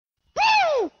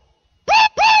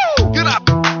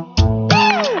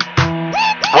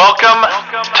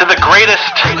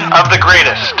greatest of the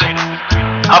greatest.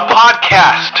 A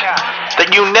podcast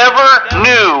that you never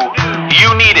knew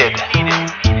you needed.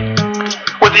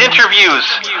 With interviews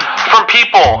from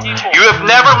people you have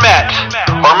never met,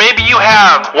 or maybe you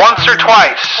have once or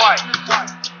twice.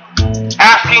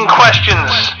 Asking questions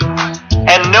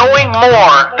and knowing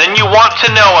more than you want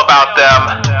to know about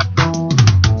them.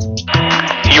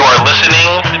 You are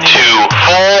listening to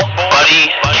Full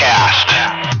Buddy Cast.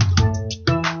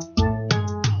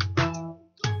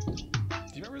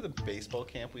 Do you remember the baseball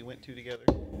camp we went to together?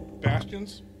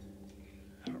 Bastions?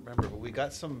 I don't remember, but we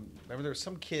got some. Remember, there was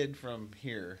some kid from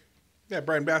here. Yeah,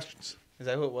 Brian Bastions. Is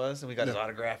that who it was? And we got his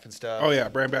autograph and stuff. Oh, yeah.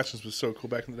 Brian Bastions was so cool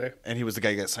back in the day. And he was the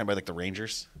guy who got signed by like the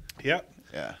Rangers. Yep.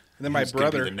 Yeah. And then He my was gonna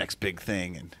be brother. the next big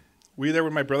thing. And Were you there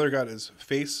when my brother got his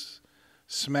face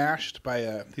smashed by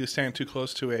a. He was standing too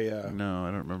close to no,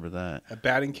 I don't remember that. a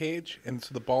batting cage, and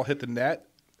so the ball hit the net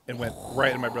and went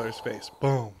right in my brother's face.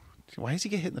 Boom. Why does he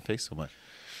get hit in the face so much?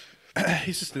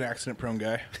 He's just an accident-prone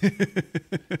guy.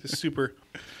 Just super.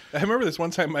 I remember this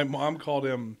one time my mom called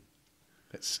him.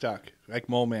 It stuck like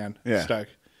Mole Man. Yeah. Stuck.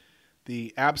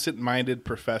 The absent-minded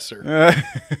professor,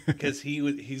 because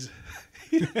he's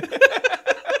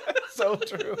So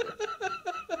true.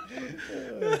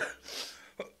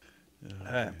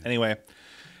 Anyway,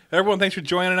 everyone, thanks for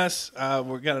joining us.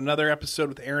 We've got another episode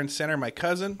with Aaron Center, my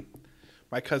cousin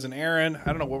Aaron. I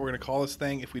don't know what we're going to call this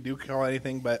thing, if we do call it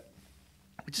anything, but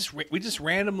we just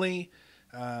randomly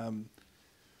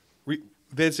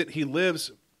visit. He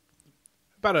lives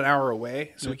about an hour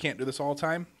away, so we can't do this all the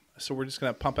time. So we're just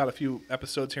going to pump out a few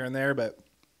episodes here and there, but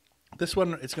this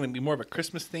one, it's going to be more of a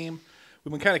Christmas theme.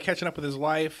 We've been kind of catching up with his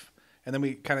life, and then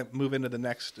we kind of move into the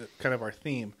next kind of our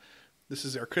theme. This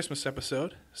is our Christmas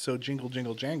episode, so jingle,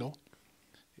 jingle, jangle.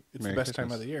 It's Merry the best Christmas.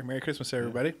 time of the year. Merry Christmas,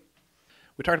 everybody.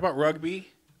 We talked about rugby.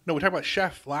 No, we talked about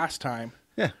Chef last time.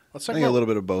 Yeah. Let's I talk think about a little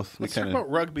bit of both. Let's talk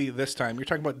about rugby this time. You're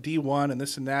talking about D1 and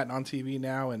this and that and on TV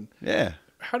now. And Yeah.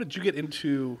 how did you get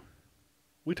into?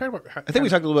 We talked about. I think we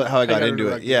talked a little bit how I got into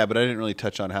it. rugby. Yeah, but I didn't really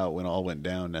touch on how it all went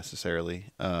down necessarily.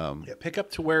 Yeah, pick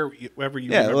up to wherever you.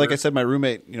 Yeah, remember. like I said, my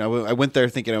roommate, I went there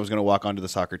thinking I was going to walk onto the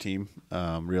soccer team.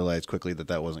 Realized quickly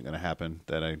that wasn't going to happen,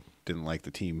 that I didn't like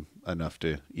the team enough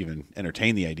to even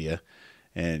entertain the idea.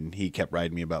 And he kept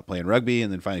riding me about playing rugby,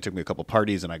 and then finally took me a couple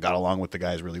parties, and I got along with the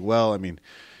guys really well. I mean,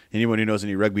 anyone who knows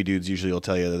any rugby dudes usually will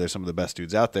tell you that they're some of the best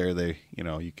dudes out there. They,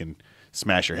 you can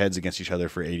smash your heads against each other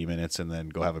for 80 minutes and then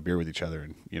go have a beer with each other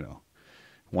and,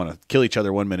 want to kill each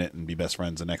other 1 minute and be best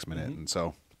friends the next minute. And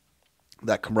so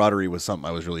that camaraderie was something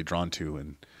I was really drawn to,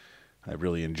 and I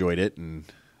really enjoyed it and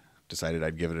decided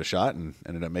I'd give it a shot, and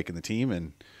ended up making the team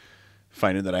and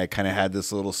finding that I kind of had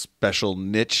this little special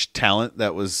niche talent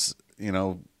that was,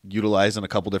 utilized in a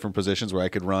couple different positions where I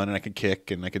could run and I could kick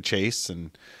and I could chase,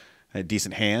 and I had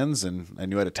decent hands, and I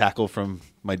knew how to tackle from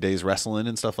my days wrestling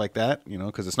and stuff like that,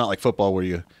 because it's not like football where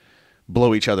you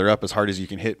blow each other up as hard as you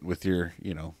can hit with your,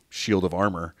 shield of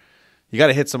armor. You got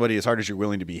to hit somebody as hard as you're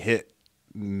willing to be hit,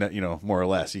 more or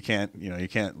less. You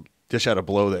can't dish out a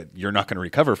blow that you're not going to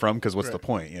recover from, because what's the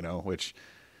point, which,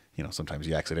 sometimes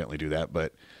you accidentally do that,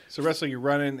 but. So wrestling, you're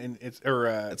running, and it's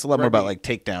a lot more about like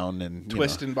takedown and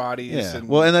twisting bodies. Yeah. And,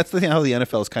 Well, and that's the thing, how the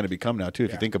NFL has kind of become now too.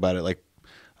 If you think about it, like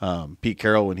Pete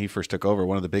Carroll, when he first took over,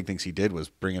 one of the big things he did was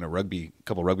bring in a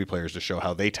couple rugby players to show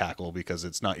how they tackle, because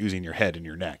it's not using your head and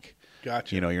your neck.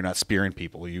 Gotcha. You're not spearing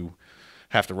people. You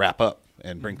have to wrap up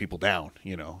and bring people down.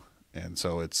 And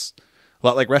so it's a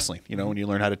lot like wrestling. When you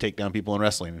learn how to take down people in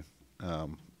wrestling,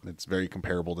 it's very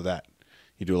comparable to that.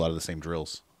 You do a lot of the same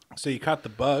drills. So you caught the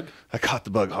bug. I caught the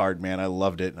bug hard, man. I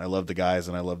loved it. I loved the guys,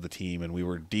 and I loved the team, and we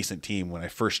were a decent team when I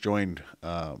first joined.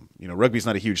 Rugby's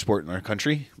not a huge sport in our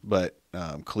country, but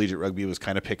collegiate rugby was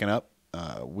kind of picking up.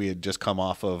 We had just come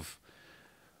off of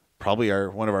probably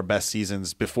one of our best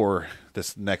seasons before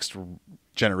this next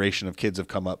generation of kids have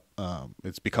come up.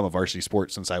 It's become a varsity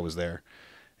sport since I was there,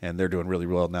 and they're doing really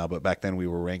well now. But back then we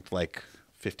were ranked like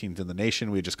 15th in the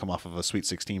nation. We had just come off of a Sweet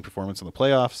 16 performance in the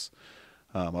playoffs.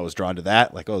 I was drawn to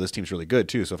that, like, oh, this team's really good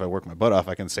too. So if I work my butt off,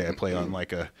 I can say I play on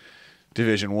like a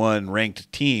Division I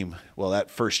ranked team. Well, that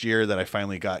first year that I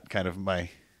finally got kind of my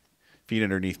feet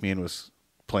underneath me and was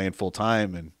playing full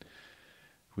time, and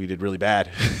we did really bad.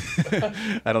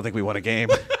 I don't think we won a game.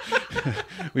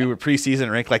 We were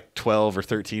preseason ranked like 12 or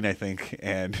 13, I think,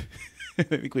 and I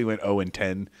think we went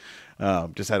 0-10.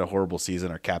 Just had a horrible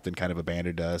season. Our captain kind of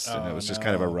abandoned us, and it was just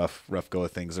kind of a rough go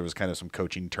of things. There was kind of some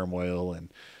coaching turmoil, and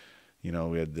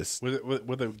we had this. Were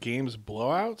the games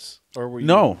blowouts, or were you?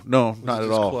 No, not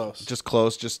at all. Close? Just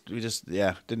close. We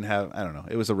didn't have. I don't know.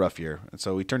 It was a rough year, and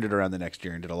so we turned it around the next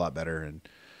year and did a lot better, and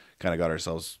kind of got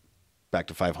ourselves back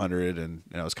to 500, and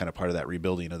I was kind of part of that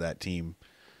rebuilding of that team.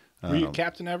 Were you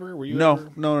captain ever? Were you No,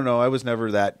 ever? no. I was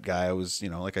never that guy. I was,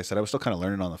 like I said, I was still kind of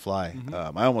learning on the fly.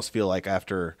 I almost feel like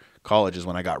after college is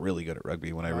when I got really good at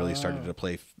rugby, when I really started to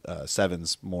play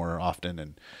sevens more often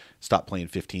and stopped playing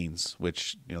 15s,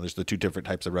 which, there's the two different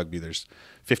types of rugby. There's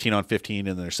 15 on 15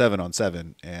 and there's 7 on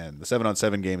 7. And the 7 on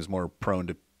 7 game is more prone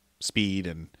to speed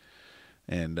and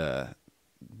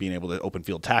being able to open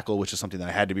field tackle, which is something that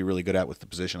I had to be really good at with the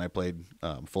position I played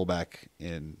fullback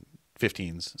in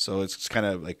 15s. So it's kind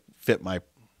of like fit my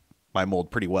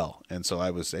mold pretty well. And so I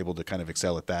was able to kind of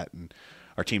excel at that. And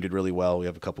our team did really well. We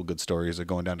have a couple good stories of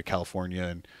going down to California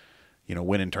and,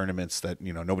 winning tournaments that,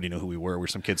 nobody knew who we were. We're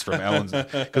some kids from Ellens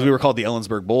because we were called the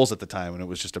Ellensburg Bulls at the time. And it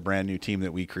was just a brand new team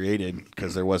that we created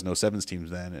because there was no sevens teams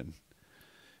then.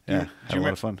 And had a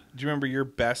lot of fun. Do you remember your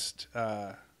best,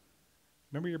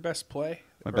 play?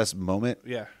 My best moment?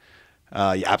 Yeah.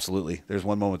 Yeah, absolutely. There's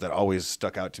one moment that always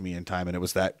stuck out to me in time, and it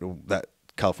was that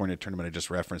California tournament I just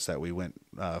referenced that we went.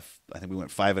 I think we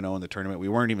went 5-0 in the tournament. We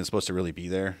weren't even supposed to really be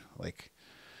there. Like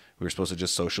we were supposed to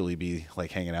just socially be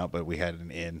like hanging out, but we had an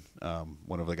in.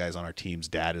 One of the guys on our team's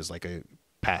dad is like a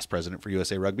past president for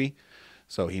USA Rugby,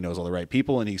 so he knows all the right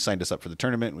people, and he signed us up for the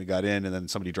tournament. And we got in, and then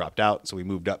somebody dropped out, so we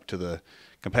moved up to the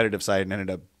competitive side and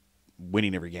ended up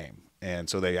winning every game. And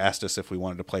so they asked us if we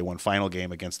wanted to play one final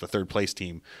game against the third place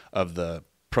team of the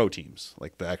pro teams,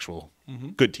 like the actual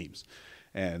good teams.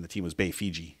 And the team was Bay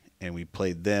Fiji. And we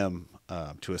played them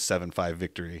to a 7-5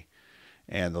 victory.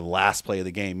 And the last play of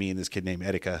the game, me and this kid named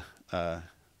Erika,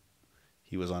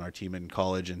 he was on our team in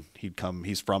college, and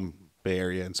he's from Bay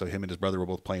Area. And so him and his brother were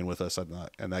both playing with us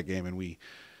in that game. And we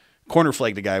corner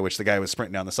flagged a guy, which the guy was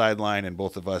sprinting down the sideline, and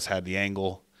both of us had the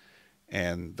angle.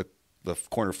 And the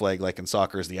corner flag, like in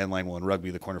soccer, is the end line. Well, in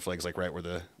rugby, the corner flag is like right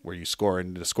where you score,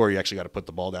 and to score, you actually got to put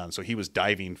the ball down. So he was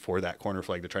diving for that corner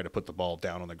flag to try to put the ball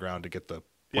down on the ground to get the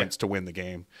points to win the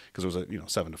game because it was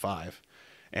 7-5.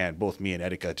 And both me and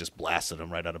Erika just blasted him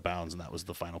right out of bounds, and that was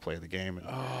the final play of the game.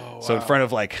 And so in front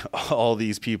of like all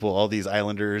these people, all these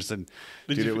Islanders, and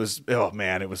it was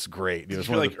it was great. It was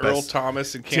one of the best. Earl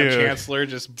Thomas and Cam Chancellor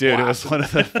just it was one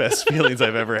of the best feelings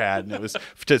I've ever had, and it was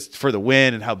just for the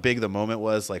win and how big the moment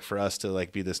was. Like for us to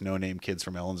like be this no-name kids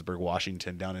from Ellensburg,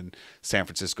 Washington, down in San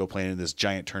Francisco playing in this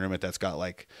giant tournament that's got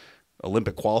like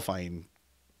Olympic qualifying,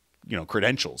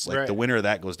 credentials. Like the winner of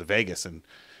that goes to Vegas and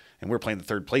we're playing the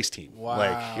third place team. Wow.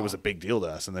 Like it was a big deal to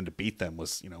us. And then to beat them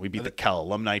was, we beat the Cal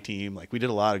alumni team. Like we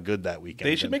did a lot of good that weekend.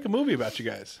 They should make a movie about you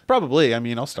guys. Probably. I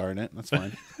mean, I'll star in it. That's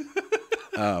fine.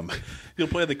 You'll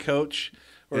play the coach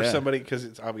or somebody, because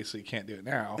it's obviously you can't do it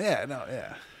now. Yeah, no,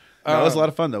 yeah. No, it was a lot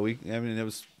of fun though. It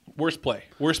was worst play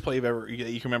you've ever,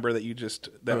 you can remember that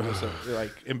was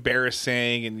like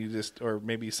embarrassing, and you just, or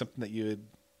maybe something that you had,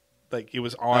 like it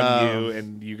was on you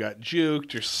and you got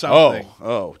juked or something.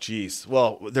 Oh, geez.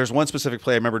 Well, there's one specific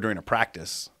play I remember during a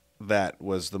practice that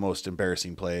was the most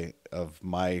embarrassing play of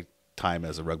my time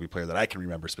as a rugby player that I can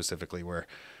remember specifically, where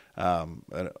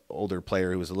an older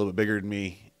player who was a little bit bigger than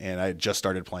me, and I had just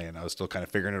started playing. I was still kind of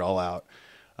figuring it all out.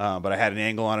 But I had an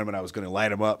angle on him, and I was going to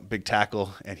line him up, big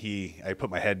tackle, and I put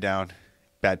my head down.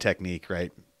 Bad technique,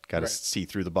 right? Got to see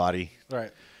through the body.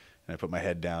 Right. And I put my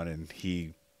head down, and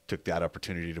he took that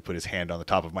opportunity to put his hand on the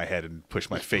top of my head and push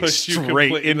my face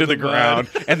straight into the ground,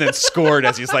 and then scored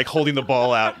as he's like holding the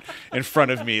ball out in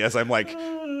front of me as I'm like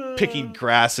picking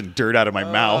grass and dirt out of my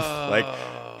mouth. Like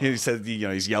he said,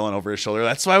 he's yelling over his shoulder,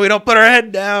 "That's why we don't put our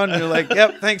head down." And you're like,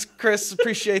 "Yep, thanks, Chris.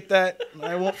 Appreciate that.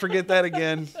 I won't forget that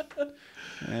again."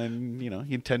 And,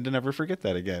 you tend to never forget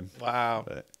that again. Wow.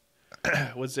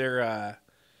 But was there,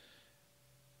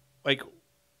 like,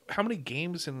 how many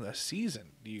games in a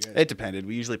season do you guys? It depended.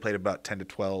 We usually played about 10 to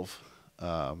 12.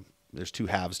 There's 2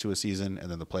 halves to a season,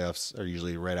 and then the playoffs are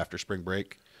usually right after spring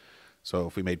break. So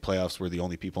if we made playoffs, we're the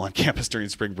only people on campus during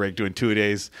spring break doing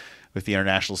 2-a-days with the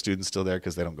international students still there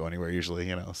because they don't go anywhere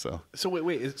usually, So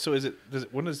wait. So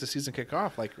when does the season kick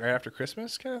off? Like right after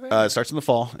Christmas kind of thing? It starts in the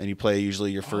fall, and you play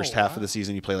usually your first half of the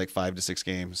season. You play like 5 to 6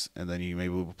 games, and then you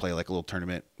maybe will play like a little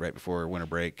tournament right before winter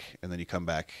break, and then you come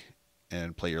back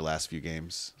and play your last few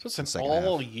games. So it's an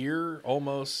all year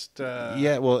almost.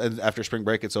 Yeah, well, and after spring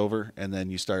break, it's over, and then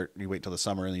you wait till the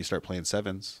summer, and then you start playing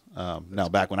sevens. Now,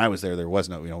 back when I was there was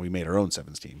no, we made our own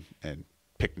sevens team and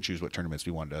picked and choose what tournaments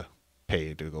we wanted to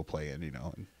pay to go play in,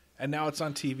 And now it's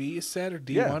on TV, you said, or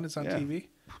D1 is on TV?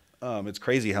 It's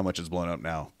crazy how much it's blown up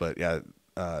now, but yeah,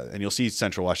 and you'll see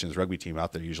Central Washington's rugby team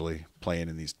out there usually playing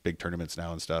in these big tournaments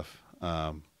now and stuff.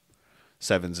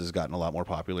 Sevens has gotten a lot more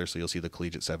popular, so you'll see the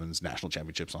collegiate sevens national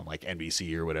championships on like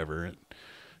NBC or whatever. And,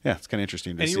 yeah, it's kind of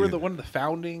interesting to see. And you were one of the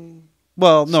founding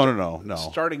Well, no.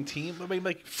 starting team? I mean,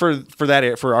 like For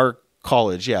our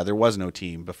college, yeah, there was no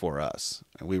team before us,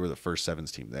 and we were the first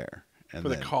sevens team there. And for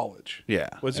the college. Yeah.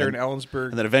 Was there an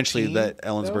Ellensburg And then eventually team, the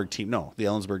Ellensburg team, no, the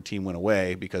Ellensburg team went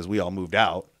away because we all moved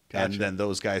out. Gotcha. And then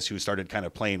those guys who started kind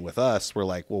of playing with us were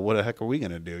like, well, what the heck are we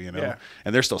going to do, you know? Yeah.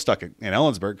 And they're still stuck in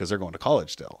Ellensburg because they're going to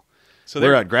college still. So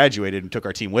they're not graduated and took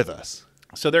our team with us.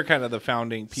 So they're kind of the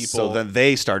founding people. So then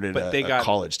they started a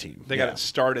college team. They got it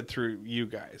started through you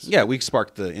guys. Yeah, we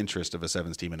sparked the interest of a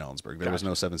sevens team in Ellensburg. There was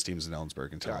no sevens teams in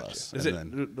Ellensburg until us. Is it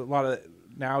a lot of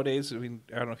nowadays? I mean,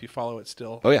 I don't know if you follow it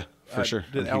still. Oh yeah, for sure.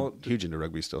 I'm huge into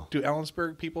rugby still. Do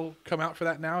Ellensburg people come out for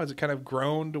that now? Has it kind of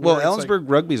grown to well, where Ellensburg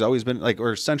rugby's always been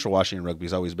or Central Washington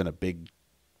rugby's always been a big,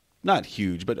 not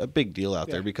huge, but a big deal out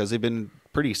there because they've been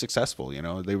pretty successful. You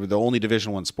know, they were the only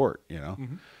Division I sport. You know.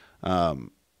 Mm-hmm.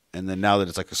 And then now that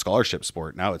it's like a scholarship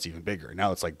sport, now it's even bigger.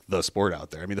 Now it's like the sport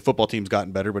out there. I mean, the football team's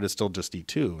gotten better, but it's still just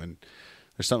D2. And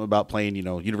there's something about playing, you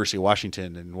know, University of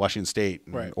Washington and Washington State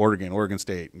and Oregon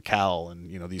State and Cal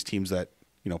and, you know, these teams that,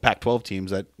 you know, Pac-12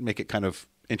 teams that make it kind of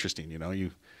interesting. You know,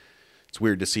 it's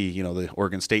weird to see, you know, the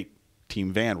Oregon State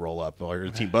team van roll up or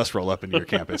the team bus roll up into your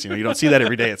campus. You know, you don't see that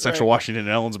every day at Central Washington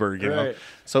and Ellensburg, you know.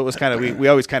 So it was kind of, we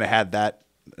always kind of had that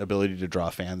ability to draw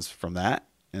fans from that.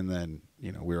 And then,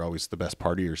 you know, we were always the best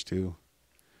partiers too.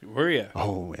 Were you?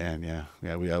 Oh man,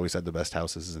 yeah. We always had the best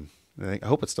houses, and I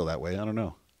hope it's still that way. I don't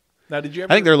know. Now, did you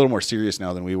ever? I think they're a little more serious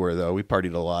now than we were, though. We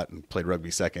partied a lot and played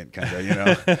rugby second, kind of, you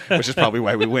know, which is probably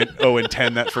why we went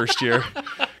 0-10 that first year,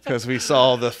 because we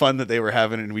saw the fun that they were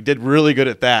having, and we did really good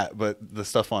at that. But the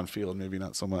stuff on field, maybe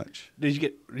not so much. Do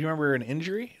you remember an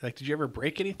injury? Like, did you ever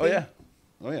break anything?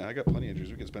 Oh yeah. I got plenty of injuries.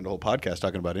 We could spend a whole podcast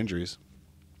talking about injuries.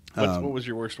 What was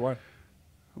your worst one?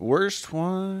 Worst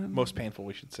one? Most painful,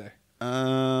 we should say.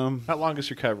 Not longest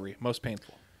recovery. Most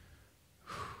painful.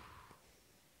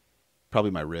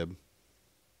 Probably my rib.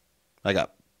 I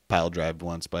got pile drived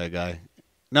once by a guy.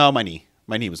 No, my knee.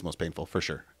 My knee was most painful for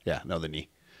sure. Yeah, no, the knee.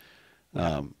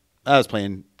 I was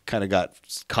playing, kind of got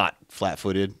caught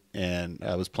flat-footed, and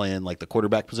I was playing like the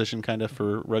quarterback position kind of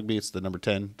for rugby. It's the number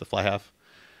 10, the fly half.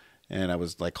 And I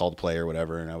was like called to play or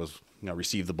whatever, and I was, you know,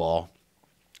 received the ball.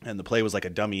 And the play was like a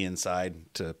dummy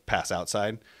inside to pass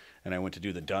outside. And I went to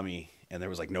do the dummy, and there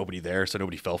was like nobody there, so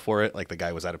nobody fell for it. Like the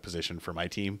guy was out of position for my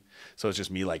team. So it's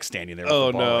just me like standing there with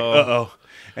the ball. No. Like, uh-oh.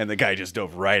 And the guy just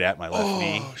dove right at my left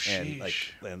knee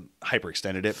and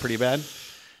hyperextended it pretty bad.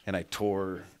 And I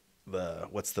tore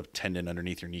what's the tendon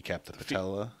underneath your kneecap? The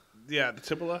patella? Yeah, the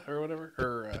tibia or whatever?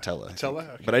 Or patella. Patella?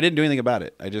 Okay. But I didn't do anything about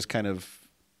it. I just kind of...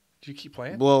 Did you keep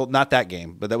playing? Well, not that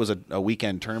game, but that was a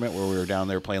weekend tournament where we were down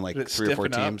there playing like 3 or 4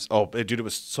 teams. Oh, dude, it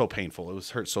was so painful. It was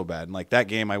hurt so bad. And like that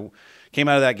game, I came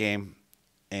out of that game,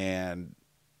 and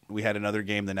we had another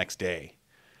game the next day.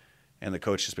 And the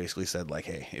coach just basically said, like,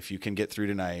 hey, if you can get through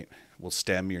tonight, we'll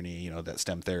stem your knee, you know, that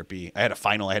stem therapy. I had a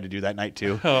final I had to do that night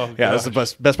too. Oh, yeah, that's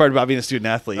the best part about being a student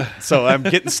athlete. So I'm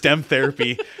getting stem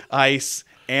therapy, ice,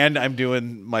 and I'm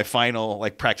doing my final,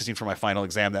 like practicing for my final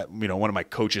exam that, you know, one of my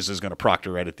coaches is going to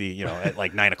proctor right at the, you know, at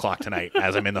like 9:00 tonight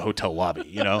as I'm in the hotel lobby,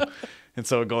 you know? And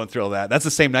so going through all that. That's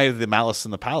the same night of the Malice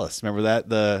in the Palace. Remember that?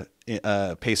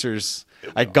 The Pacers.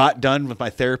 I got done with my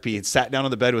therapy and sat down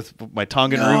on the bed with my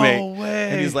Tongan roommate. No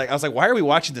way. And he's like, I was like, why are we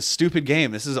watching this stupid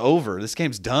game? This is over. This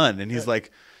game's done. And he's like,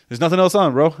 there's nothing else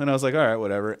on, bro. And I was like, all right,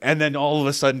 whatever. And then all of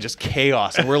a sudden, just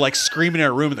chaos. And we're like screaming in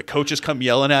our room, and the coaches come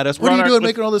yelling at us. What are you doing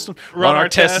making all this? Ron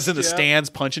Artest is in the stands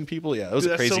punching people. Yeah, it was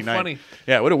a crazy night. Funny.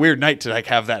 Yeah, what a weird night to like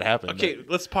have that happen. Okay,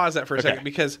 let's pause that for a second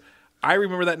because I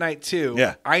remember that night too.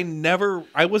 Yeah. I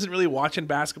wasn't really watching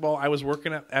basketball. I was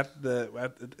working I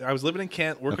was living in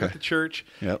Kent, working at the church.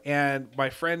 Yep. And my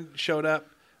friend showed up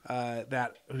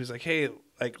who's like, hey,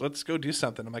 like, let's go do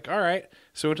something. I'm like, all right.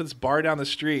 So we went to this bar down the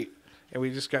street, and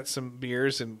we just got some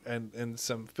beers and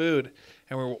some food,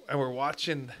 and we're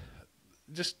watching,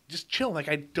 just chilling.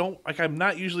 Like I'm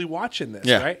not usually watching this,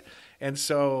 right? And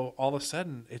so all of a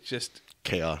sudden it's just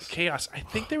chaos. I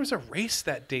think there was a race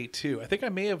that day too. I think I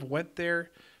may have went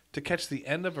there to catch the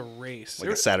end of a race, like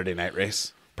a Saturday night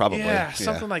race, probably. Yeah,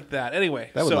 something like that. Anyway,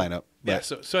 that would line up. Yeah.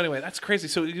 So anyway, that's crazy.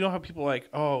 So you know how people are like,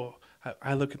 oh,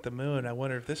 I look at the moon. I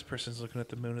wonder if this person's looking at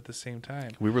the moon at the same time.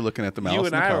 We were looking at the Malice You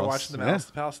in and the Palace. I were watching the Malice in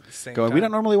the Palace at the same time. We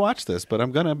don't normally watch this, but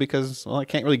I'm gonna because I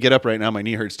can't really get up right now. My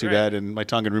knee hurts too bad, and my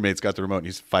Tongan roommate's got the remote, and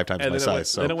he's 5 times my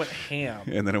size. Then it went ham.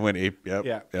 And then it went ape. Yep.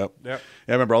 Yeah. I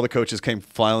remember all the coaches came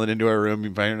filing into our room,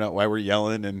 and finding out why we're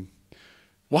yelling and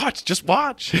just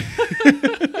watch.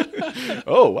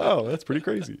 Oh wow, that's pretty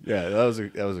crazy. Yeah, that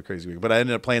was a crazy week. But I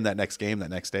ended up playing that next game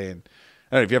that next day, and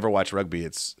I don't know if you ever watch rugby.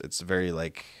 It's very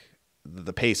like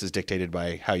the pace is dictated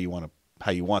by how you want to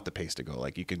how you want the pace to go.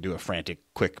 Like you can do a frantic,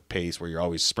 quick pace where you're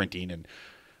always sprinting,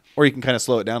 or you can kind of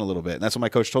slow it down a little bit. And that's what my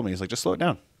coach told me. He's like, just slow it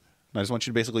down. I just want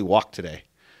you to basically walk today.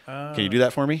 Can you do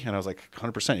that for me? And I was like,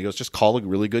 100%. He goes, just call a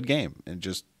really good game and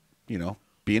just,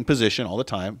 be in position all the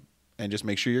time and just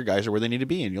make sure your guys are where they need to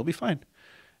be and you'll be fine.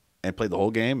 And played the whole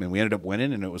game, and we ended up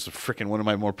winning, and it was freaking one of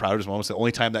my more proudest moments. The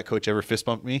only time that coach ever fist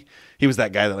bumped me. He was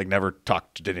that guy that never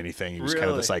did anything. He was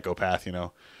kind of the psychopath,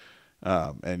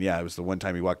 And yeah, it was the one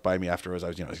time he walked by me afterwards. I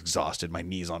was, exhausted, my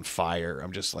knees on fire.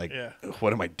 I'm just like,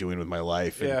 what am I doing with my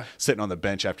life? And sitting on the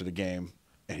bench after the game,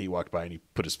 and he walked by and he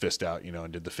put his fist out,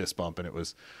 and did the fist bump, and it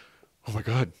was, oh my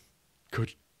God,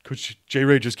 Coach J.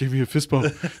 Ray just gave me a fist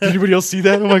bump. Did anybody else see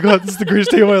that? Oh my God, this is the greatest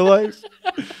day of my life.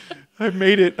 I've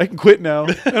made it. I can quit now.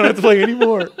 I don't have to play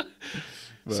anymore.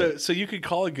 So you could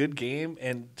call a good game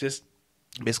and just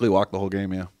basically walk the whole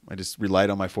game. Yeah, I just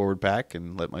relied on my forward pack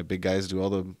and let my big guys do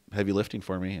all the heavy lifting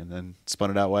for me, and then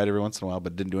spun it out wide every once in a while,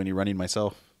 but didn't do any running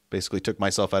myself. Basically took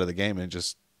myself out of the game and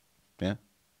just, it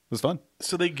was fun.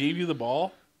 So they gave you the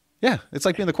ball? Yeah, it's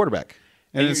like being the quarterback.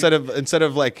 And instead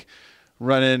of like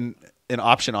running an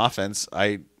option offense,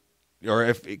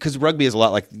 because rugby is a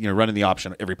lot like running the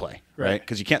option every play, right?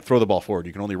 Because you can't throw the ball forward.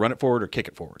 You can only run it forward or kick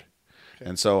it forward. Okay.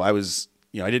 And so I was,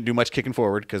 I didn't do much kicking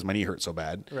forward because my knee hurt so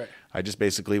bad. Right. I just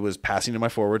basically was passing to my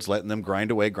forwards, letting them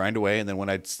grind away, and then when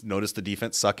I'd notice the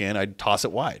defense suck in, I'd toss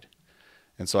it wide.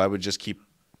 And so I would just keep.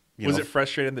 Was it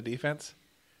frustrating the defense?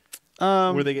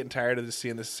 Were they getting tired of just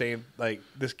seeing the same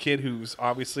this kid who's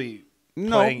obviously.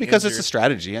 No, because it's a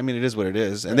strategy. I mean, it is what it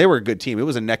is. And they were a good team. It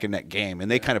was a neck-and-neck game, and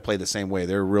they kind of played the same way.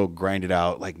 They're a real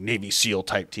grinded-out, like Navy SEAL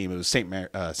type team. It was St.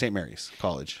 Mary's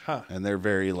College. Huh. And they're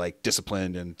very,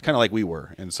 disciplined and kind of like we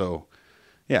were. And so,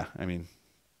 yeah, I mean,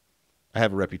 I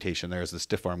have a reputation there as the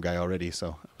stiff-arm guy already,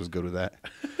 so I was good with that.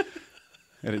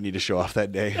 I didn't need to show off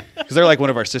that day. Because they're like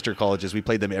one of our sister colleges. We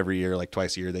played them every year,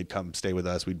 twice a year. They'd come stay with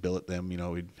us. We'd billet them.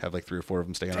 We'd have 3 or 4 of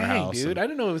them stay in our house. Dude, I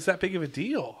didn't know it was that big of a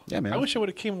deal. Yeah, man. I wish I would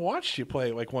have came and watched you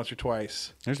play once or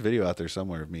twice. There's a video out there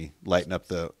somewhere of me lighting up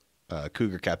the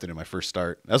Cougar captain in my first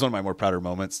start. That was one of my more prouder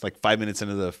moments. 5 minutes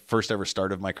into the first ever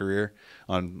start of my career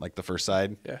on the first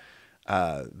side. Yeah.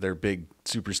 Their big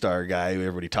superstar guy who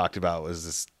everybody talked about was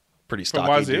this pretty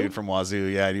stocky dude from Wazoo.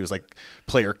 Yeah, and he was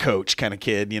player coach kind of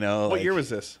kid, What year was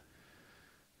this?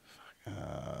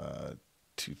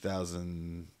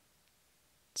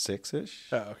 2006-ish.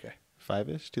 Oh, okay.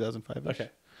 5-ish, 2005-ish. Okay.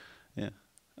 Yeah.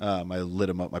 I lit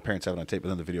him up. My parents have it on tape, but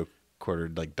then the video recorder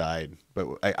died. But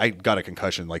I got a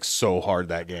concussion so hard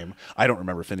that game. I don't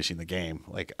remember finishing the game.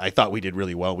 I thought we did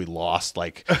really well. We lost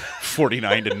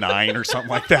 49-9 or something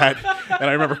like that. And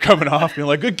I remember coming off being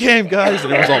good game, guys.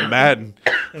 And I was all mad. And,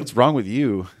 what's wrong with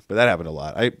you? But that happened a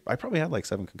lot. I probably had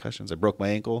 7 concussions. I broke my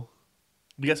ankle.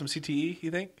 You got some CTE, you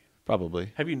think?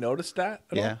 Probably. Have you noticed that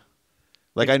at all?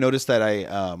 I noticed that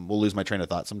I will lose my train of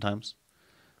thought sometimes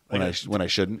when I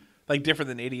shouldn't. Different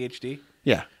than ADHD?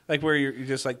 Yeah. Where you're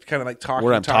just kind of talking.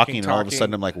 Where I'm talking and all of a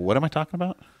sudden I'm what am I talking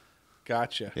about?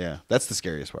 Gotcha. Yeah. That's the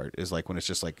scariest part is when it's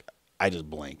just I just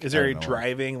blank. Is there a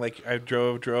driving? I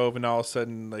drove and all of a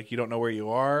sudden you don't know where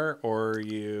you are or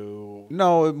you.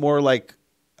 No, more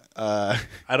I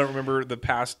don't remember the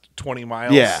past 20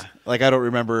 miles. Yeah. I don't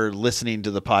remember listening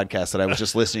to the podcast that I was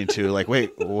just listening to.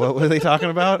 Wait, what were they talking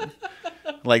about?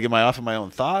 Am I off of my own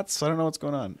thoughts? I don't know what's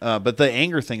going on. But the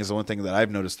anger thing is the one thing that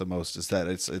I've noticed the most is that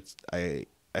I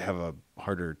have a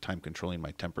harder time controlling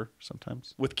my temper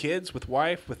sometimes. With kids, with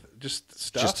wife, with just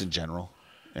stuff? Just in general.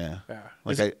 Yeah.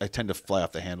 I tend to fly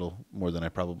off the handle more than I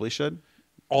probably should.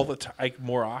 All the time?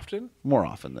 More often? More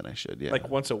often than I should, yeah.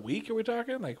 Once a week, are we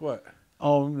talking? What?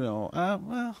 Oh no!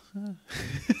 Now,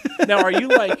 are you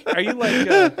maybe?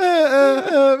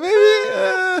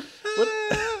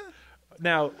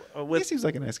 Now, he seems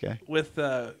like a nice guy. With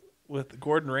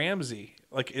Gordon Ramsay,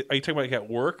 are you talking about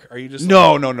at work? Are you just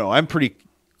no? I'm pretty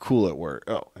cool at work.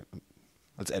 Oh,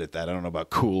 let's edit that. I don't know about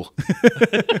cool.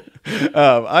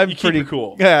 I'm pretty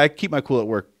cool. Yeah, I keep my cool at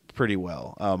work pretty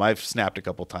well. I've snapped a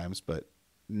couple times, but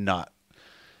not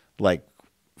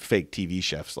fake TV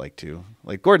chefs to.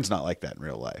 Gordon's not like that in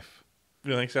real life.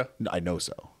 You think so? I know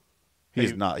so.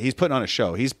 He's not. He's putting on a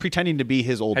show. He's pretending to be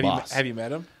his old boss. Have you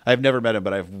met him? I've never met him,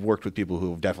 but I've worked with people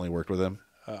who have definitely worked with him.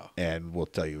 Oh. And will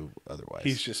tell you otherwise.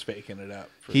 He's just faking it up.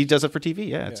 He does it for TV.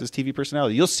 Yeah, it's his TV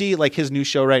personality. You'll see his new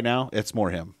show right now. It's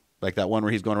more him. That one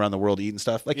where he's going around the world eating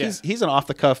stuff. He's an off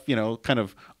the cuff, kind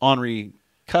of ornery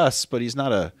cuss, but he's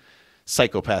not a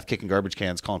psychopath kicking garbage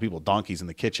cans, calling people donkeys in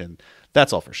the kitchen.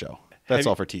 That's all for show. That's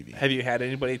all for TV. Have you had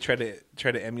anybody try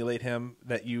to emulate him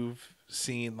that you've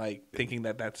seen, thinking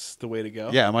that that's the way to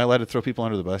go? Yeah. Am I allowed to throw people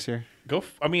under the bus here? Go.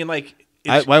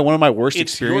 one of my worst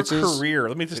it's experiences. your career.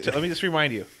 Let me just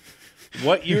remind you.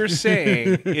 What you're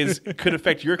saying could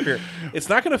affect your career. It's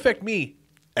not going to affect me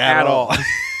at all.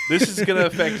 This is going to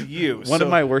affect you. One of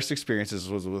my worst experiences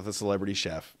was with a celebrity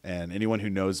chef, and anyone who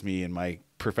knows me in my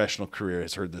professional career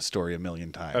has heard this story a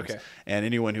million times. Okay. And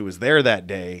anyone who was there that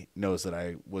day knows that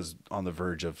I was on the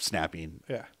verge of snapping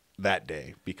that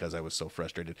day because I was so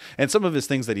frustrated. And some of his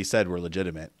things that he said were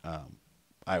legitimate.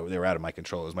 They were out of my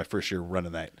control. It was my first year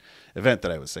running that event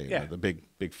that I was saying, the big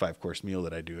 5-course meal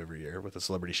that I do every year with a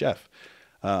celebrity chef.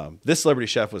 This celebrity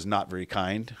chef was not very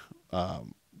kind.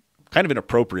 Kind of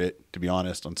inappropriate, to be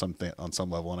honest, on some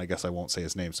level, and I guess I won't say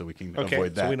his name so we can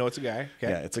avoid that. So we know it's a guy. Okay.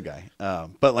 Yeah, it's a guy.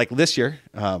 But like this year,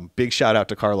 big shout out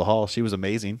to Carla Hall. She was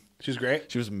amazing. She's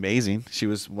great. She was amazing. She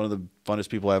was one of the funnest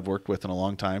people I've worked with in a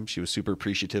long time. She was super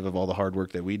appreciative of all the hard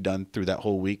work that we'd done through that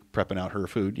whole week, prepping out her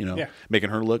food, making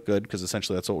her look good, because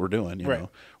essentially that's what we're doing. You know,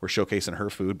 we're showcasing her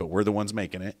food, but we're the ones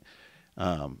making it.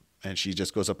 And she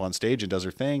just goes up on stage and does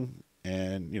her thing,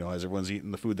 and as everyone's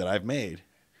eating the food that I've made.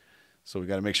 So we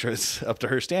got to make sure it's up to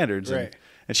her standards. Right.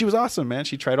 And she was awesome, man.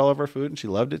 She tried all of our food and she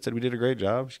loved it. Said we did a great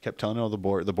job. She kept telling all the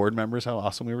board members how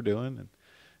awesome we were doing. And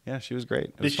yeah, she was great.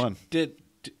 It was fun.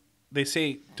 They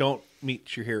say don't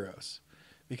meet your heroes,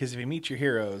 because if you meet your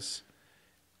heroes,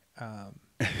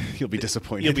 you'll be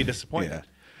disappointed. You'll be disappointed. Yeah.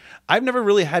 I've never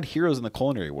really had heroes in the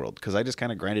culinary world because I just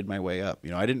kind of grinded my way up.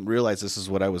 I didn't realize this is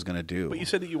what I was going to do. But you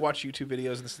said that you watch YouTube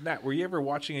videos and this and that. Were you ever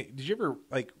watching it? Did you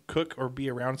ever cook or be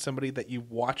around somebody that you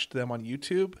watched them on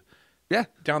YouTube? Yeah.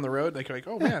 Down the road, like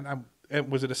oh man,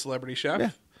 and was it a celebrity chef?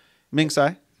 Yeah. Ming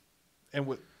Tsai.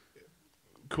 And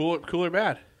cool or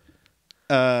bad?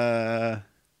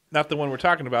 Not the one we're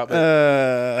talking about.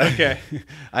 But okay.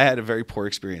 I had a very poor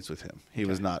experience with him. He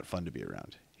was not fun to be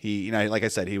around. He, like I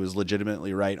said, he was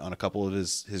legitimately right on a couple of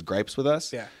his gripes with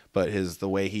us. Yeah. But the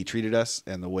way he treated us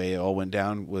and the way it all went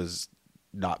down was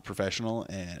not professional,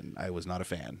 and I was not a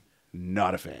fan.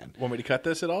 Not a fan. Want me to cut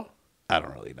this at all? I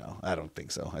don't really know. I don't think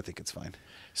so. I think it's fine.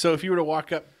 So if you were to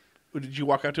walk up, did you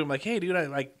walk up to him like, "Hey, dude,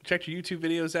 I checked your YouTube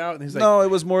videos out," and he's like, "No, it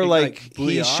was more like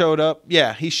he showed up."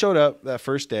 Yeah, he showed up that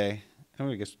first day.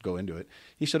 I guess go into it.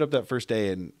 He showed up that first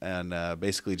day and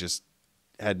basically just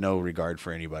had no regard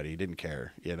for anybody. He didn't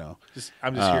care,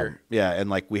 I'm just here. Yeah,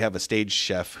 and we have a stage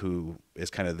chef who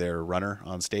is kind of their runner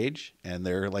on stage, and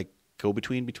they're go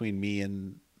between me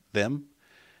and them.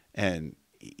 And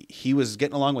he was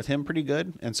getting along with him pretty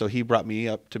good, and so he brought me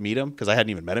up to meet him because I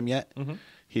hadn't even met him yet. Mm-hmm.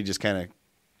 He just kind of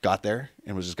got there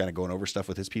and was just kind of going over stuff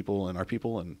with his people and our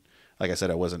people. And like I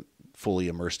said, I wasn't fully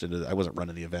immersed into I wasn't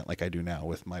running the event like I do now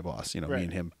with my boss. Me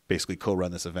and him basically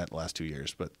co-run this event the last 2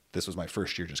 years, but this was my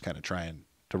first year just kind of trying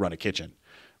to run a kitchen.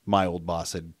 My old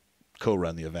boss had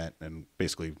co-run the event and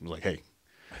basically was like, "Hey,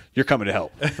 you're coming to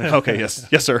help." Okay, yes,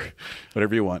 sir.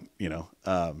 Whatever you want,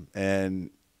 And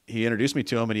he introduced me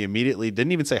to him, and he immediately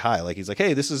didn't even say hi. He's like,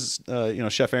 "Hey, this is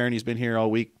Chef Aaron. He's been here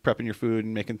all week prepping your food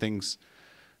and making things,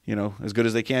 as good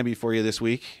as they can be for you this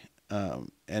week." And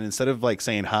instead of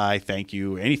saying hi, thank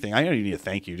you, anything, I don't even need a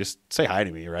thank you. Just say hi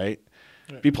to me, right?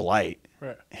 Be polite.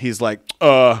 Right. He's like,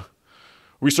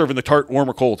 we serving the tart warm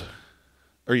or cold?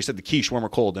 Or you said the quiche warm or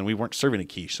cold, and we weren't serving a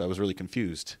quiche, so I was really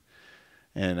confused.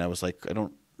 And I was like, I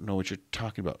don't know what you're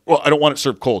talking about. Well, I don't want it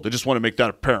served cold. I just want to make that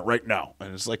apparent right now.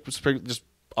 And it's just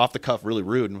off the cuff, really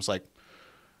rude. And it was like,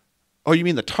 "Oh, you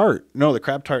mean the tart? No, the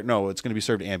crab tart. No, it's going to be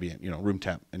served ambient, room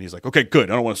temp." And he's like, "Okay, good.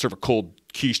 I don't want to serve a cold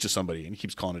quiche to somebody." And he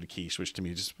keeps calling it a quiche, which to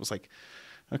me just was like,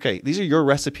 okay, these are your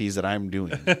recipes that I'm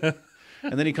doing.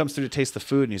 And then he comes through to taste the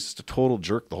food, and he's just a total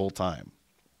jerk the whole time.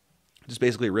 Just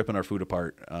basically ripping our food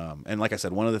apart. And like I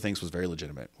said, one of the things was very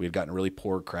legitimate. We had gotten a really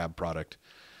poor crab product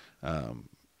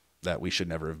that we should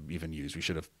never have even used. We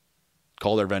should have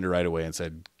called our vendor right away and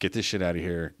said, "Get this shit out of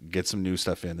here. Get some new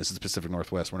stuff in. This is the Pacific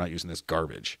Northwest. We're not using this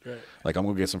garbage." Right. I'm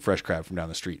going to get some fresh crab from down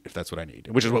the street if that's what I need,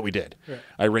 which is what we did. Right.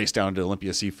 I raced down to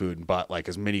Olympia Seafood and bought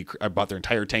I bought their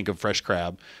entire tank of fresh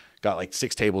crab, got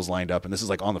 6 tables lined up. And this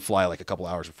is on the fly, a couple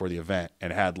hours before the event,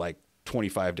 and had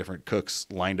 25 different cooks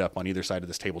lined up on either side of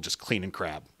this table just cleaning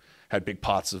crab. Had big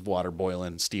pots of water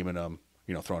boiling, steaming them,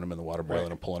 throwing them in the water, boiling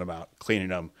them, pulling them out, cleaning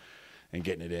them, and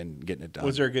getting it in, getting it done.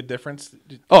 Was there a good difference?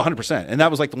 Oh, 100%. And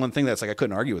that was the one thing that's I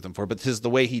couldn't argue with him for, but the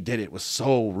way he did it was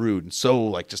so rude and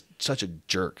so just such a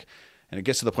jerk. And it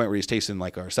gets to the point where he's tasting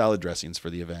our salad dressings for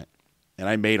the event. And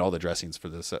I made all the dressings for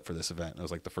this event. It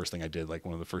was the first thing I did,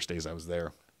 one of the first days I was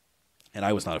there. And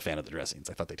I was not a fan of the dressings.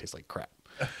 I thought they taste like crap.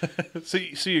 So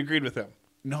you agreed with him?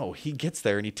 No, he gets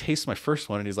there and he tastes my first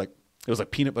one and he's like, it was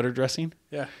peanut butter dressing.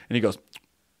 Yeah. And he goes,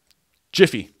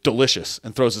 Jiffy, delicious,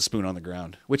 and throws a spoon on the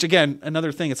ground. Which, again,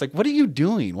 another thing. It's like, what are you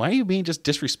doing? Why are you being just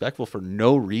disrespectful for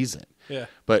no reason? Yeah.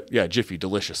 But, yeah, Jiffy,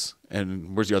 delicious.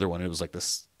 And where's the other one? It was like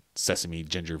this sesame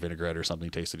ginger vinaigrette or something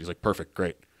tasted. He's like, perfect,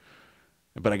 great.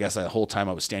 But I guess that whole time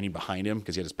I was standing behind him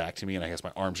because he had his back to me, and I guess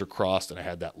my arms are crossed, and I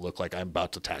had that look like I'm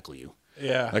about to tackle you.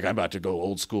 Yeah. Like I'm about to go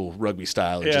old school rugby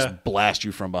style and just blast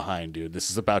you from behind, dude. This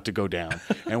is about to go down.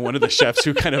 And one of the chefs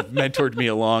who kind of mentored me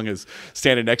along is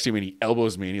standing next to me, and he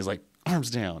elbows me, and he's like, arms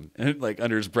down, and like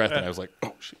under his breath. And I was like,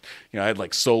 oh shit. You know, I had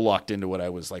like so locked into what I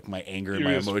was like, my anger and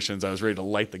my emotions. I was ready to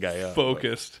light the guy up.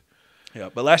 Focused.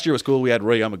 But last year was cool. We had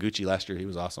Roy Yamaguchi last year. He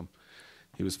was awesome.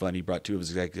 He was fun. He brought 2 of his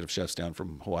executive chefs down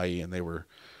from Hawaii, and they were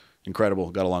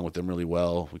incredible. Got along with them really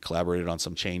well. We collaborated on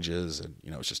some changes, and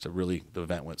it's just the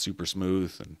event went super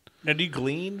smooth. And now, do you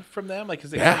glean from them, like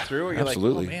as they go through, or you're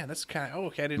absolutely. like, oh man, that's kind of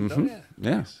okay. I didn't know that.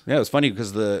 Yeah, Nice. yeah. It was funny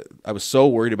because I was so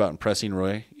worried about impressing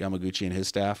Roy Yamaguchi and his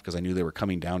staff because I knew they were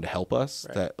coming down to help us.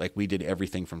 Right. That like we did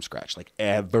everything from scratch, like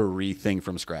everything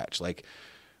from scratch. Like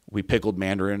we pickled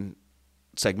mandarin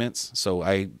segments, so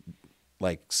I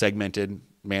like segmented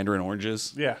mandarin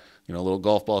oranges. Yeah. Little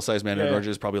golf ball size mandarin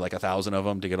oranges, probably like 1,000 of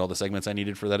them to get all the segments I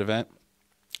needed for that event.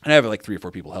 And I have like 3 or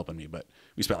 4 people helping me, but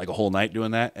we spent like a whole night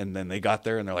doing that. And then they got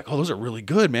there and they're like, oh, those are really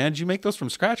good, man. Did you make those from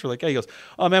scratch? We're like, yeah. He goes,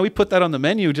 oh man, we put that on the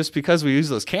menu just because we use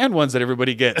those canned ones that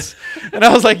everybody gets. And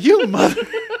I was like, you mother.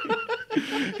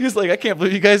 He was like, I can't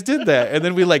believe you guys did that. And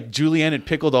then we like julienne and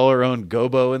pickled all our own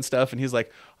gobo and stuff. And he's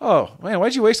like, oh man,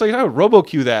 why'd you waste all your time?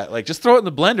 RoboQ that. Like, just throw it in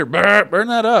the blender, burn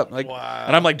that up. Like, wow.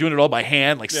 And I'm like doing it all by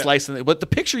hand, like slicing it. But the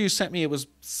picture you sent me, it was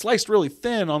sliced really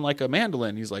thin on like a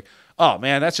mandolin. He's like, oh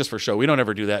man, that's just for show. We don't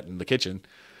ever do that in the kitchen.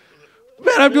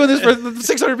 Man, I'm doing this for the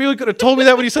 600 people. Who could have told me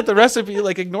that when he sent the recipe.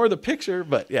 Like, ignore the picture.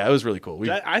 But yeah, it was really cool.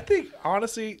 I think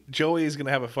honestly, Joey is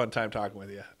gonna have a fun time talking with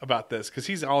you about this because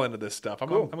he's all into this stuff.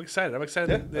 I'm excited. I'm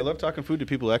excited. Yeah, I love talking food to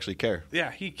people who actually care.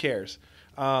 Yeah, he cares.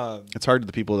 It's hard to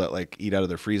the people that like eat out of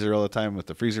their freezer all the time with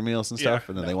the freezer meals and stuff,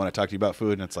 and then they want to talk to you about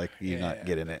food, and it's like you're not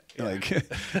getting it. Yeah.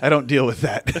 Like, I don't deal with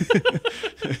that.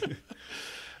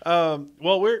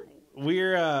 Well,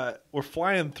 we're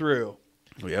flying through.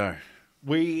 We are.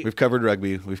 We've covered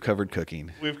rugby. We've covered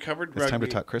cooking. We've covered rugby. It's time to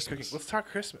talk Christmas. Cooking. Let's talk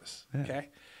Christmas. Yeah. Okay.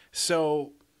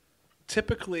 So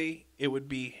typically it would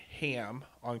be ham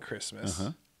on Christmas.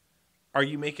 Are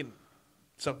you making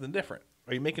something different?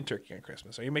 Are you making turkey on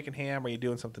Christmas? Are you making ham? Are you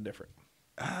doing something different?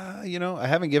 I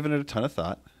haven't given it a ton of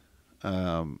thought.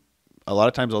 A lot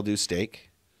of times I'll do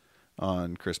steak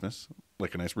on Christmas,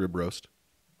 like a nice rib roast,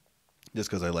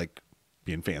 just because I like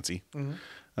being fancy.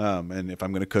 And if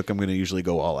I'm going to cook, I'm going to usually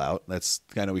go all out. That's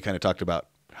we kind of talked about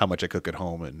how much I cook at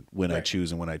home and when I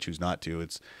choose and when I choose not to.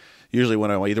 It's usually when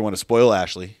I either want to spoil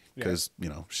Ashley because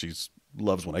she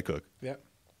loves when I cook. Yeah.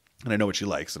 And I know what she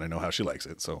likes and I know how she likes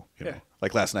it. So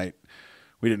like last night,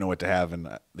 we didn't know what to have, and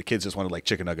the kids just wanted like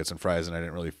chicken nuggets and fries, and I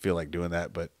didn't really feel like doing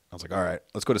that. But I was like, all right,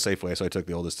 let's go to Safeway. So I took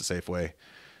the oldest to Safeway.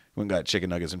 Went and got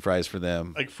chicken nuggets and fries for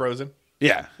them. Like frozen?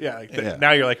 Yeah. Yeah.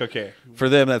 Now you're like, okay. For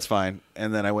them, that's fine.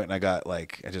 And then I went and I got I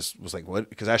just was like, what?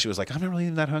 Because Ashley was like, I'm not really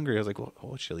even that hungry. I was like, well,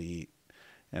 what should she eat?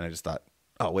 And I just thought,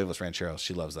 oh, waveless rancheros.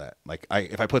 She loves that. Like,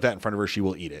 if I put that in front of her, she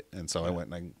will eat it. And so I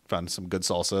went and I found some good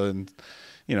salsa and,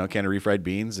 a can of refried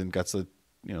beans and got some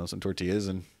tortillas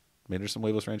and made her some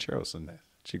waveless rancheros. And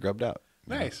she grubbed out.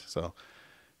 Nice. So,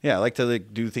 yeah, I like to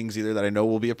do things either that I know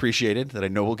will be appreciated, that I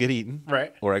know will get eaten,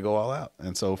 right? Or I go all out.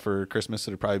 And so for Christmas,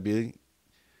 it'd probably be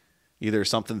either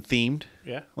something themed,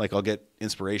 like I'll get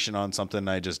inspiration on something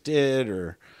I just did,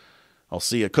 or I'll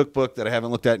see a cookbook that I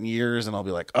haven't looked at in years, and I'll be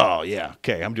like, oh yeah,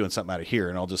 okay, I'm doing something out of here,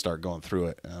 and I'll just start going through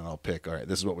it, and I'll pick, all right,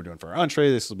 this is what we're doing for our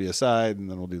entree, this will be a side, and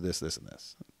then we'll do this, this, and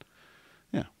this.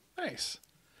 Yeah. Nice.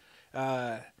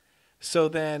 So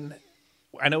then,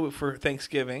 I know for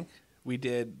Thanksgiving, we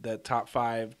did the top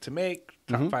 5 to make,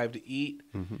 top 5 to eat.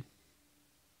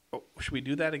 Oh, should we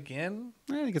do that again?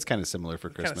 I think it's kind of similar for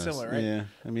Christmas. Kind of similar, right? Yeah.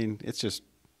 I mean, it's just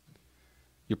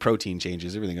your protein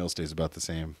changes. Everything else stays about the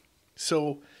same.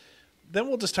 So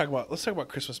then let's talk about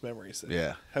Christmas memories then.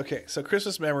 Yeah. Okay. So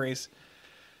Christmas memories.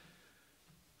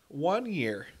 One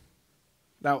year.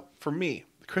 Now, for me,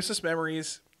 Christmas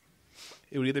memories,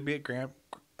 it would either be at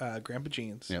Grandpa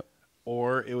Jean's,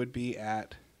 or it would be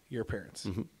at your parents'.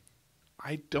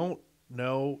 I don't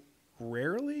know.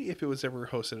 Rarely if it was ever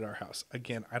hosted at our house.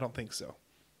 Again, I don't think so.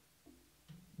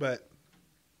 But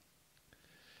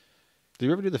did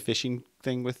you ever do the fishing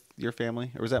thing with your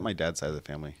family? Or was that my dad's side of the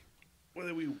family?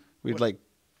 We'd like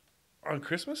on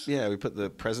Christmas? Yeah, we put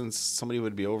the presents, somebody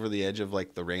would be over the edge of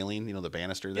like the railing, the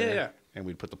banister there. Yeah. and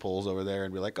we'd put the poles over there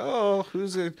and be like, "Oh,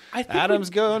 I think Adam's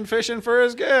going fishing for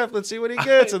his gift. Let's see what he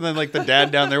gets." And then like the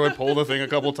dad down there would pull the thing a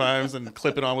couple times and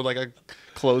clip it on with like a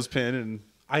clothespin, and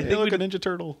I think look, a Ninja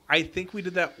Turtle. I think we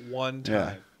did that one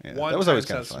time. Yeah. One that was time always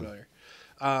kind of sounds fun.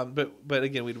 familiar. But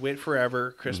again, we'd wait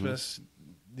forever. Christmas,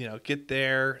 get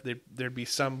there. There'd be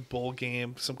some bowl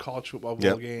game, some college football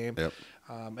bowl game. Yep.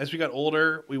 As we got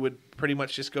older, we would pretty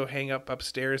much just go hang up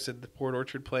upstairs at the Port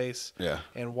Orchard place. Yeah.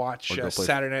 And watch Or go play-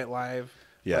 Saturday Night Live.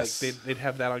 Yes. Like they'd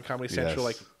have that on Comedy Central,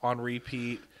 Yes. like on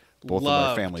repeat. Both of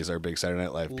our families are big Saturday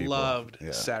Night Live people. Loved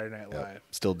Saturday Night Yep. Live.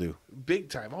 Still do. Big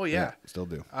time. Oh yeah. Still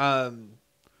do.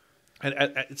 And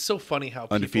it's so funny how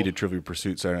Undefeated Trivial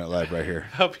Pursuit Saturday Night Live right here.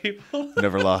 how people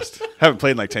Never lost. Haven't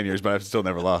played in like 10 years, but I've still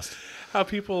never lost. how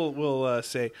people will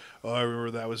say, "Oh, I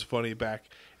remember that was funny back,"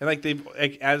 and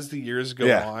as the years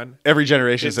go on, Every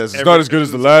generation says it's not as good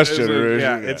as the last generation.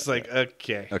 Yeah, it's like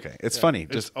okay, It's funny.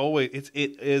 It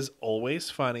is always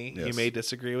funny. Yes. You may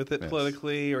disagree with it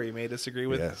politically, or you may disagree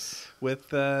with Yes.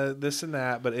 this and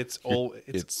that, but it's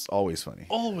always funny.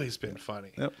 always been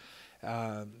funny. Yep.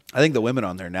 I think the women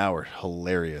on there now are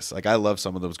hilarious. Like I love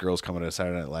some of those girls coming to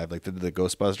Saturday Night Live, like the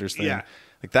Ghostbusters thing. Yeah.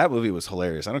 Like that movie was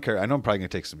hilarious. I don't care. I know I'm probably gonna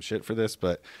take some shit for this,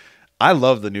 but I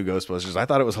love the new Ghostbusters. I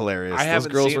thought it was hilarious. Those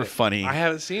girls were funny. I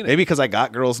haven't seen it. Maybe because I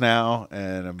got girls now,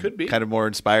 and I'm Could be. kind of more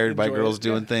inspired by Enjoy girls it,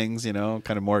 doing things. Kind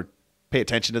of more pay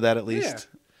attention to that at least.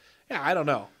 Yeah, I don't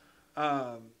know.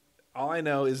 All I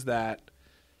know is that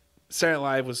Saturday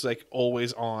Night Live was like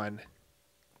always on.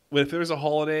 But if there was a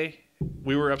holiday,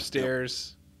 we were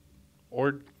upstairs,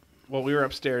 we were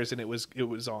upstairs and it was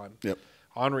on. Yep.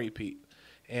 On repeat,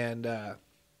 and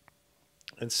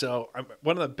so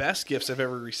one of the best gifts I've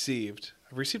ever received.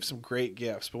 I've received some great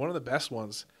gifts, but one of the best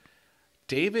ones,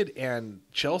 David and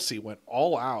Chelsea went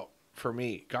all out for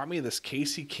me. Got me this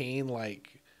Casey Kane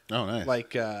Oh, nice.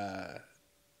 I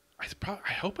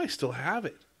hope I still have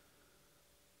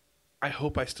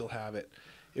it.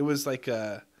 It was like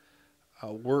a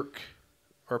work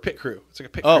or a pit crew. It's like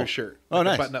a pit crew shirt. Oh,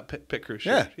 nice. A button-up pit crew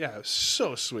shirt. Yeah. Yeah, it was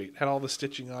so sweet. Had all the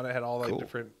stitching on it. Had all Cool.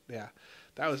 different. Yeah,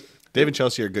 that was. Dave and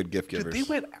Chelsea are good gift Dude, givers. they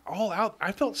went all out.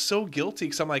 I felt so guilty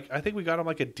because I'm like, I think we got them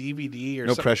like a DVD or No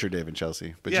something. pressure, Dave and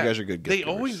Chelsea, but you guys are good gift They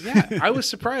givers. always, I was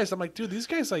surprised. I'm like, dude, these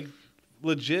guys like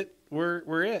legit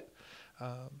were it.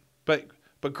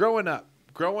 But growing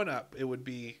up, it would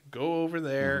be go over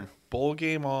there, bowl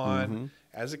game on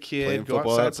as a kid, Playing go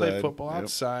football outside, play outside. football Yep.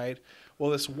 outside.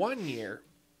 Well, this one year,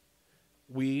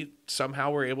 we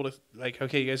somehow were able to like,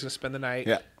 okay, you guys gonna spend the night?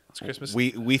 Yeah. It's Christmas.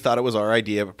 We thought it was our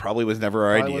idea, but probably was never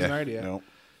our Probably idea. wasn't our idea. No.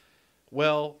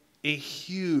 Well, a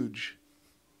huge.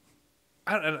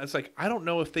 It's like I don't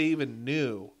know if they even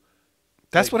knew.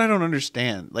 That's what I don't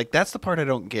understand. Like that's the part I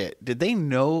don't get. Did they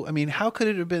know? I mean, how could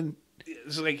it have been?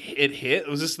 It's like it hit.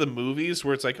 Was this the movies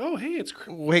where it's like, oh hey, it's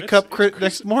Wake up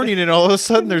next morning and all of a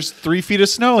sudden there's 3 feet of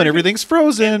snow and everything's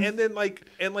frozen. and then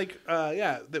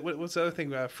what's the other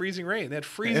thing? Freezing rain. They had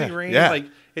freezing rain. yeah. Like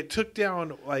it took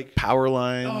down like Power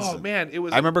lines. oh man, it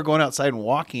was. I remember going outside and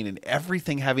walking and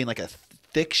everything having like a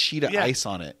thick sheet of ice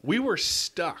on it. We were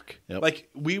stuck. Yep. Like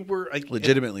we were like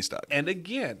Legitimately stuck. And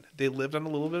again, they lived on a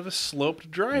little bit of a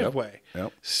sloped driveway.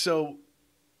 Yep. So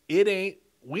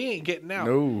we ain't getting out.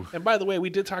 No. And by the way, we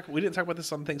didn't talk about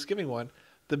this on the Thanksgiving one.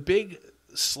 The big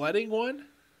sledding one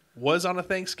was on a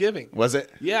Thanksgiving. Was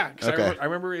it? Yeah, because Okay. I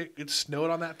remember it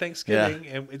snowed on that Thanksgiving,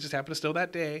 and it just happened to snow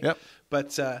that day. Yep.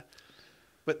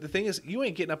 But the thing is, you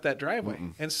ain't getting up that driveway.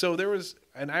 And so there was,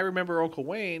 and I remember Uncle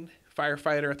Wayne,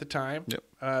 firefighter at the time,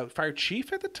 fire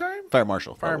chief at the time, Fire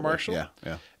marshal. Fire probably. marshal.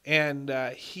 Yeah. and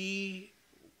he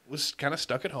was kind of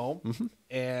stuck at home,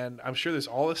 and I'm sure there's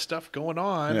all this stuff going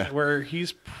on where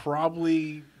he's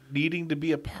probably needing to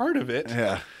be a part of it.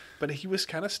 Yeah. But he was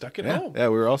kind of stuck at home. Yeah,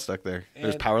 we were all stuck there.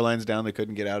 There's And- power lines down. They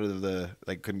couldn't get out of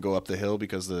couldn't go up the hill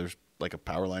because there's like a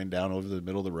power line down over the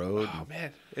middle of the road. Oh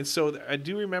man! And so I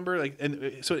do remember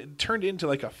and so it turned into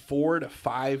like a 4 to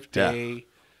 5 day,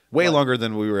 Way longer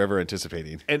than we were ever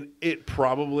anticipating. and it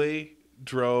probably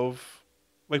drove.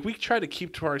 Like we tried to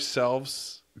keep to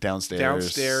ourselves,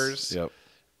 Downstairs. Yep.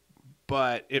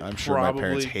 but it I'm sure probably my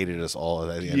parents hated us all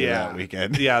at the end of that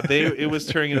weekend. Yeah, it was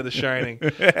turning into The Shining.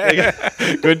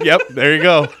 Good. Yep. There you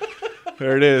go.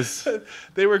 There it is.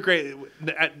 They were great.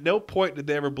 At no point did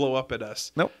they ever blow up at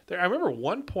us. Nope. I remember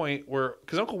one point where,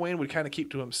 because Uncle Wayne would kind of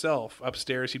keep to himself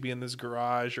upstairs. He'd be in his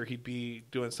garage or he'd be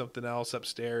doing something else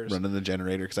upstairs. Running the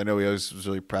generator, because I know he always was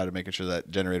really proud of making sure that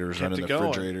generator was Kept running it the going.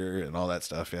 refrigerator and all that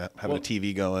stuff. Yeah, having a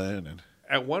TV going. And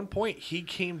At one point, he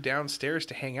came downstairs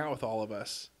to hang out with all of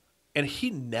us, and he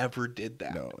never did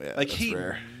that. No, yeah, like that's he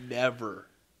rare. never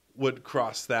would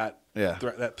cross that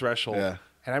that threshold. Yeah.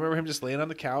 And I remember him just laying on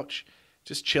the couch,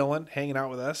 just chilling, hanging out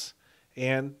with us.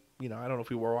 And, I don't know if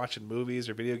we were watching movies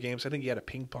or video games. I think he had a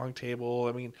ping pong table.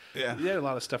 I mean, he had a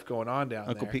lot of stuff going on down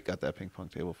there. Uncle Pete got that ping pong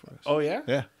table for us. Oh, yeah?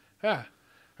 Yeah. Yeah.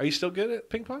 Are you still good at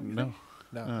ping pong? No.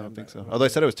 No, I don't think so. Although I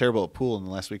said I was terrible at pool, and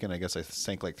the last weekend I guess I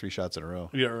sank like 3 shots in a row.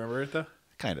 You don't remember it, though?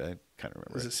 Kind of remember.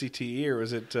 Was it CTE or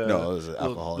was it... no, it was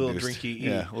alcohol little induced. drinky E.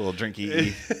 Yeah, a little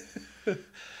drinky E.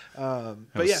 I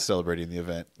was celebrating the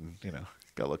event and,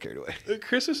 got a little carried away.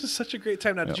 Christmas is such a great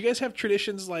time. Now, did you guys have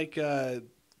traditions like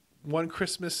one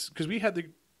Christmas? Because we had the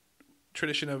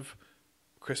tradition of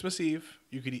Christmas Eve.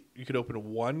 You could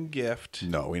open one gift.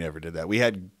 No, we never did that.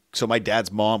 So my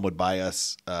dad's mom would buy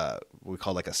us what we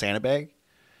call like a Santa bag.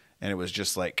 And it was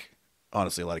just like,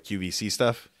 honestly, a lot of QVC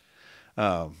stuff.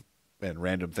 And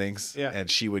random things. Yeah. And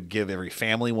she would give every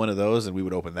family one of those, and we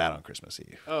would open that on Christmas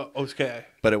Eve. Oh, okay.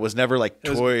 But it was never like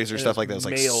toys or stuff like that. It was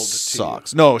like mailed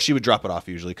socks. No, she would drop it off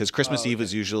usually because Christmas Eve okay.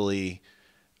 is usually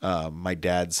my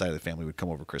dad's side of the family would come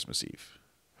over Christmas Eve.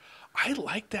 I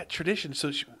like that tradition.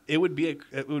 So it would be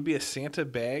a Santa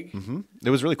bag. Mm-hmm. It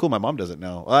was really cool. My mom does it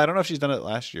now. Well, I don't know if she's done it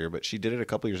last year, but she did it a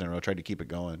couple years in a row. Tried to keep it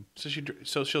going.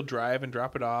 So she'll drive and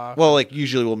drop it off. Well, like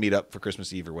usually we'll meet up for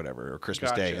Christmas Eve or whatever, or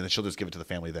Christmas Gotcha. Day, and then she'll just give it to the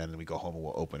family then, and we go home and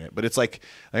we'll open it. But it's like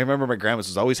I remember my grandma's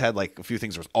was always had like a few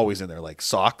things that was always in there, like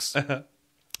socks,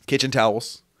 kitchen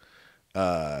towels,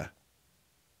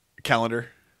 calendar,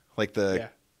 like the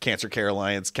Cancer Care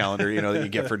Alliance calendar, that you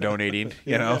get for donating,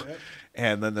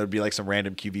 And then there'd be like some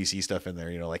random QVC stuff in there,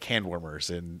 like hand warmers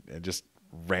and just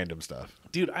random stuff.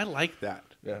 Dude, I like that.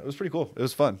 Yeah, it was pretty cool. It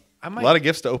was fun. A lot of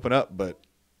gifts to open up, but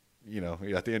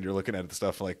at the end you're looking at the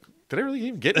stuff like, did I really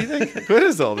even get anything? What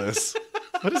is all this?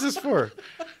 What is this for?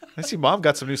 I see Mom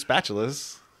got some new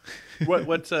spatulas.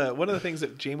 What's one of the things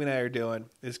that Jamie and I are doing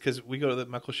is because we go to the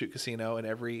Muckleshoot Casino, and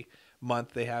every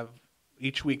month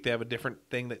each week they have a different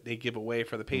thing that they give away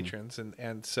for the patrons,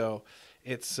 and so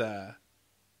it's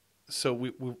so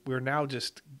we're now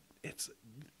just it's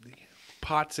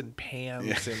pots and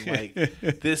pans and like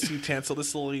this utensil,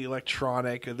 this little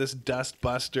electronic, or this dust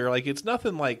buster. Like it's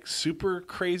nothing like super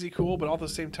crazy cool, but all at the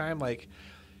same time, like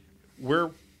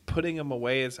we're putting them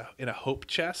away in a hope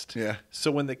chest. Yeah.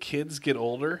 So when the kids get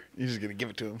older, You're just gonna give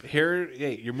it to them.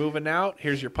 you're moving out.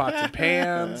 Here's your pots and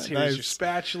pans. Here's Nice. your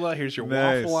spatula. Here's your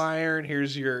Nice. waffle iron.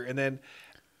 And then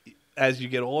as you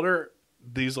get older,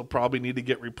 these will probably need to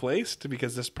get replaced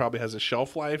because this probably has a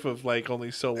shelf life of like only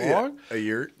so long. A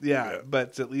year. Yeah,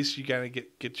 but at least you gotta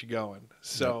get you going.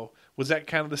 So was that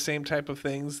kind of the same type of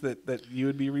things that you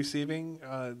would be receiving?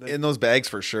 In those bags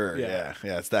for sure. Yeah.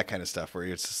 Yeah. It's that kind of stuff where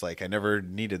it's just like, I never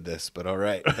needed this, but all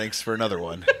right, thanks for another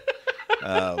one.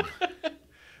 I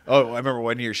remember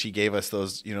one year she gave us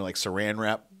those, like saran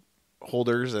wrap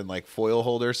holders and like foil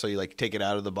holders. So you like take it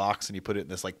out of the box and you put it in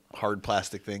this like hard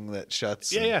plastic thing that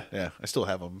shuts. Yeah. I still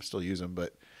have them, still use them,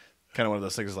 but kind of one of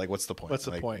those things like, what's the point? What's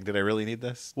the Like, point? Did I really need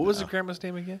this? What was the grandma's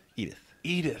name again? Edith.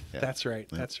 Edith. Yeah. That's right.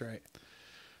 Yeah. That's right.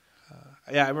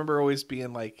 I remember always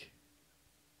being like,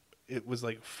 it was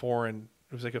like foreign.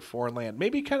 It was like a foreign land.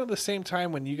 Maybe kind of the same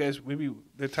time when you guys, maybe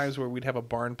there are times where we'd have a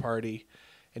barn party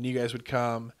and you guys would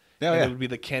come. Oh, and yeah. it would be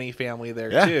the Kenny family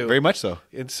there Yeah, too. very much so.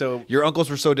 And so Your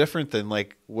uncles were so different than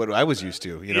like what I was used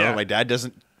to. Yeah. My dad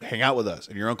doesn't hang out with us,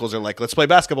 and your uncles are like, "Let's play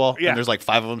basketball." Yeah. And there's like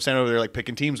 5 of them standing over there like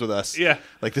picking teams with us. Yeah.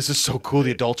 Like this is so cool. The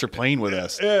adults are playing with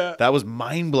us. Yeah. That was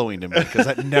mind blowing to me because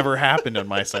that never happened on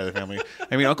my side of the family.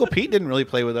 I mean, Uncle Pete didn't really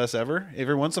play with us ever.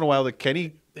 Every once in a while, the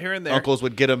Kenny here and there, uncles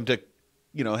would get him to,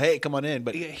 hey, come on in.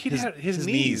 But yeah, he had his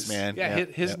knees, man. Yeah,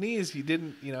 his knees. He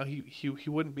didn't. He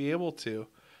wouldn't be able to.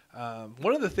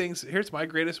 One of the things.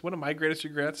 One of my greatest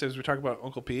regrets is we're talking about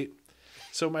Uncle Pete.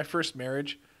 So my first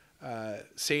marriage,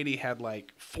 Sadie had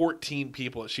like 14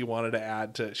 people that she wanted to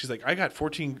add to. She's like, I got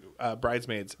 14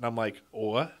 bridesmaids, and I'm like,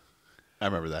 what? I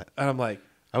remember that. And I'm like,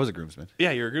 I was a groomsman.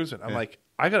 yeah, you're a groomsman. I'm like,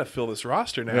 I got to fill this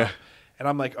roster now. Yeah. And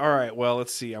I'm like, all right, well,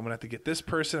 let's see. I'm going to have to get this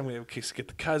person. I'm going to get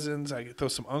the cousins. I throw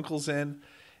some uncles in.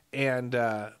 And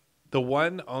the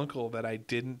one uncle that I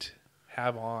didn't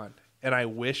have on, and I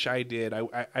wish I did,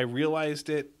 I realized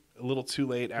it a little too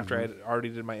late after I had already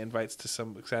did my invites to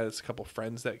some, because I had a couple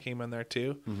friends that came in there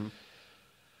too. Mm-hmm.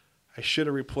 I should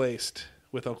have replaced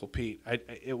with Uncle Pete.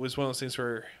 It was one of those things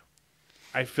where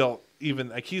I felt even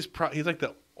like he's like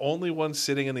the only one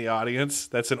sitting in the audience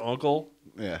that's an uncle.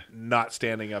 Yeah. Not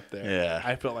standing up there. Yeah.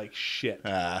 I felt like shit.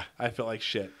 Ah. I felt like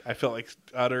shit. I felt like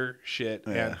utter shit.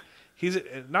 Yeah. And he's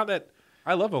not that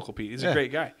I love Uncle Pete. He's a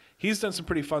great guy. he's done some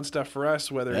pretty fun stuff for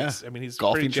us. Whether it's, I mean, he's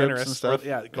golfing pretty generous. trips and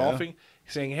stuff. Golfing.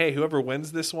 Saying, hey, whoever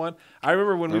wins this one. I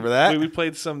remember when we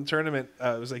played some tournament.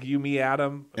 It was like you, me,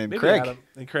 Adam, and Craig.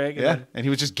 And he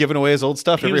was just giving away his old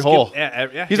stuff every hole.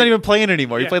 He's not even playing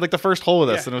anymore. He played like the first hole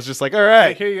with us, and it was just like, all right,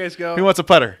 like, here you guys go. Who wants a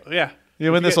putter? Yeah.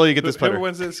 You win this hole, you get this putter. Whoever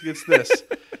wins this gets this.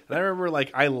 And I remember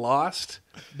like I lost,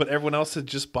 but everyone else had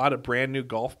just bought a brand new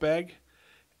golf bag.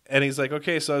 And he's like,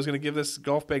 okay, so I was going to give this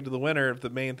golf bag to the winner of the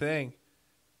main thing.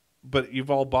 But you've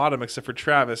all bought them except for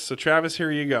Travis. So Travis, here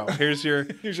you go. Here's your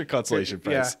consolation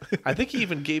prize. Yeah, I think he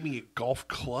even gave me golf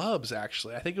clubs.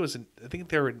 Actually, I think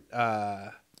they were.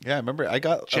 I remember I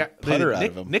got a putter out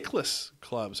of him. Nicholas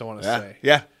clubs. I want to say.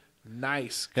 Yeah.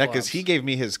 Nice. Yeah, because he gave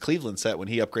me his Cleveland set when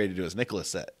he upgraded to his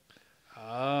Nicholas set.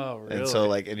 Oh, really? And so,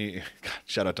 God,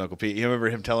 shout out to Uncle Pete. You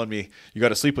remember him telling me, "You got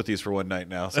to sleep with these for one night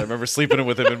now." So I remember sleeping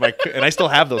with him and I still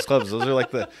have those clubs. Those are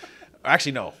like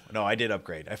Actually, no, I did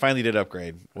upgrade. I finally did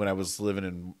upgrade when I was living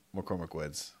in McCormick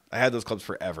Woods. I had those clubs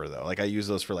forever though. Like I used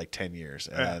those for like 10 years,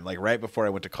 and then like right before I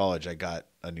went to college, I got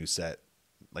a new set,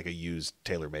 like a used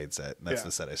tailor-made set, and that's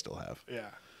the set I still have. Yeah,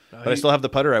 but I still have the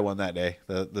putter I won that day,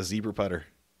 the zebra putter.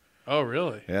 Oh,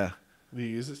 really? Yeah. Do you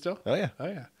use it still? Oh yeah.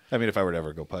 I mean, if I were to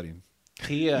ever go putting.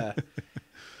 Yeah,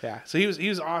 so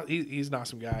he's an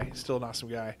awesome guy. He's still an awesome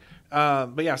guy.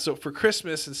 But yeah, so for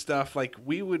Christmas and stuff, like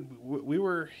I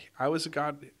was a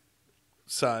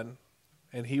godson,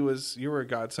 and you were a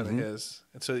godson of his,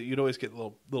 and so you'd always get a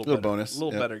little bonus,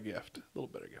 better gift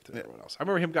than everyone else. I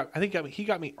remember he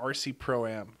got me RC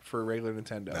Pro-Am for a regular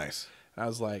Nintendo. Nice. And I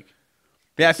was like,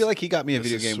 yeah, I feel like he got me a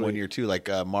video game one year too, like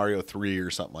Mario 3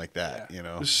 or something like that. Yeah, you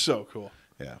know, it was so cool.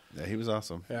 Yeah, he was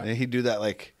awesome. Yeah. And he'd do that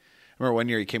like. I remember one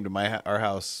year he came to our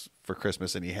house for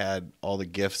Christmas, and he had all the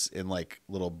gifts in like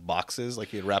little boxes. Like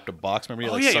he had wrapped a box.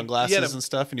 Remember, he had sunglasses and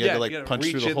stuff, and you had to like punch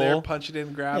through the hole. There, punch it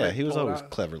in, grab it. Yeah, he was always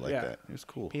clever like that. He was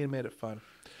cool. He had made it fun.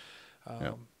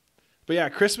 But yeah,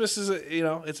 Christmas is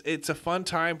it's a fun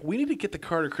time. We need to get the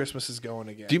Carter Christmases going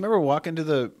again. Do you remember walking to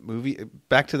the movie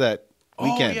back to that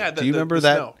weekend? Oh, yeah, do you remember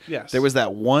that? Snow. Yes. There was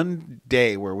that one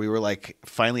day where we were like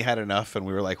finally had enough, and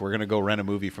we were like, we're gonna go rent a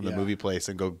movie from the movie place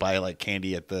and go buy like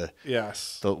candy at the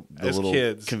little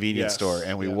kids. Convenience store.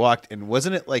 And we walked, and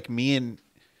wasn't it like me and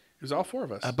it was all four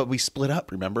of us, but we split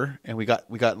up, remember? And we got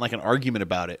in like an argument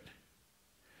about it.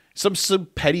 Some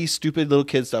petty, stupid little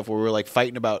kid stuff where we were like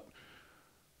fighting about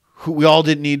who we all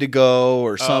didn't need to go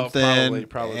or something.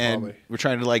 Probably. We're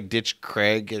trying to like ditch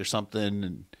Craig or something.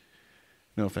 And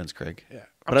no offense, Craig. Yeah.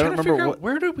 But I don't remember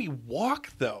where did we walk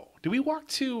though? Did we walk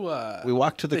to? We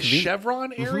walked to the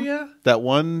Chevron area. That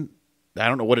one. I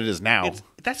don't know what it is now.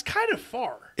 That's kind of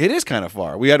far. It is kind of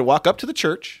far. We had to walk up to the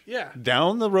church. Yeah.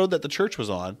 Down the road that the church was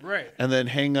on. Right. And then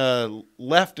hang a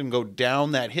left and go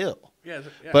down that hill. Yeah.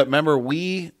 But remember,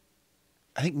 I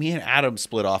think me and Adam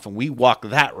split off, and we walked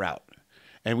that route.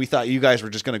 And we thought you guys were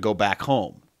just going to go back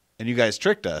home. And you guys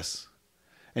tricked us.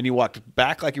 And you walked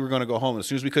back like you were going to go home. As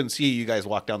soon as we couldn't see you, you guys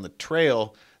walked down the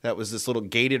trail. That was this little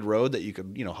gated road that you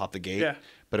could, hop the gate. Yeah.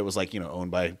 But it was like,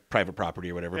 owned by private property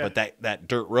or whatever. Yeah. But that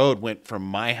dirt road went from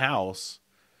my house,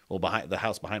 behind the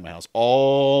house behind my house,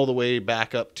 all the way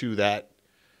back up to that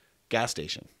gas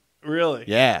station. Really?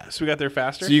 Yeah. So we got there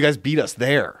faster? So you guys beat us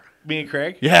there. Me and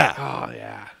Craig? Yeah. Oh,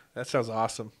 yeah. That sounds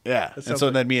awesome. Yeah. And so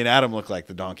then me and Adam looked like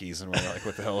the donkeys, and we're like,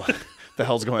 what the hell? The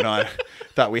hell's going on?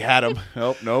 Thought we had them.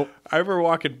 Nope. I remember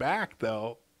walking back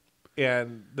though,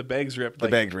 and the bags ripped. The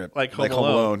bags ripped like Home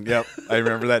Alone. Yep, I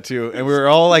remember that too. And we were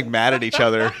all like mad at each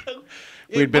other.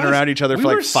 We'd been around each other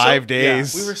for like 5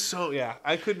 days. Yeah, we were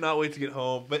I could not wait to get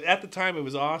home. But at the time, it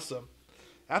was awesome.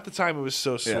 At the time, it was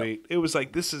so sweet. Yeah. It was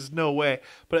like, this is no way.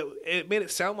 But it made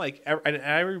it sound like, and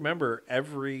I remember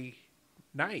every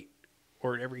night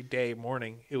or every day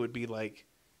morning, it would be like,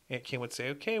 Aunt Kim would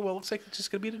say, okay, well, it looks like it's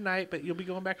just going to be tonight, but you'll be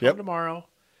going back home tomorrow.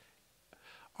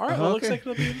 All right, well, it looks like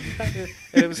it'll be.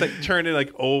 And it was like turning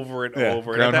like over and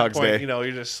over. And at that point,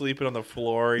 you're just sleeping on the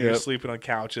floor, you're sleeping on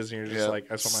couches, and you're just like,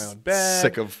 I just want my own bed.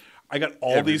 Sick of. I got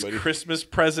all these Christmas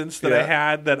presents that I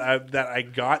had that I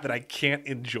got that I can't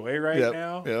enjoy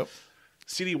now. Yep.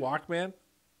 CD Walkman.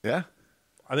 Yeah.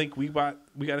 I think we got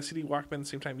a CD Walkman at the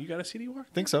same time. You got a CD Walkman?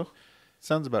 I think so.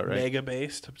 Sounds about right. Mega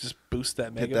bass to just boost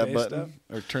that mega bass. Hit that button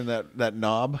stuff. Or turn that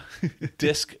knob.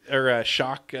 Disc or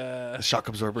shock. Shock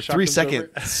absorber. 3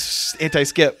 seconds.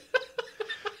 Anti-skip.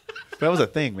 That was a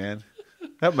thing, man.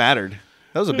 That mattered.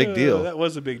 That was a big deal. That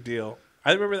was a big deal.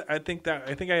 I remember. I think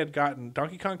I had gotten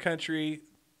Donkey Kong Country,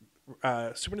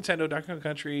 Super Nintendo, Donkey Kong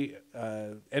Country,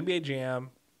 NBA Jam,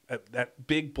 that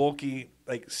big bulky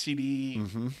like CD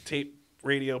tape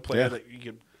radio player that you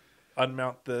could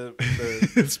unmount the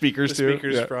speakers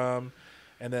from,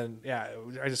 And then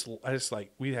I just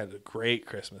like we had a great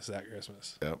Christmas that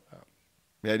Christmas. Yep.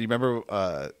 Yeah, do you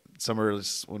remember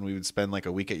summers when we would spend like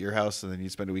a week at your house and then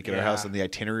you'd spend a week at our house and the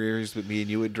itineraries that me and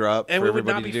you would drop and for it would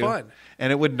not everybody be to do? fun.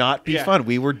 And it would not be fun.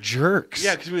 We were jerks.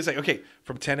 Yeah, because we was like, okay,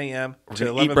 from 10 a.m. to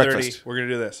gonna eat 11:30, breakfast. we're gonna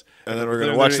do this, And then we're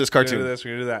gonna watch this cartoon. We're gonna do this.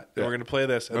 We're gonna do that. Then we're gonna play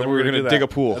this, and And then we're we're gonna do dig that. a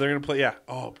pool. And they're gonna play. Yeah.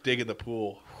 Oh, dig in the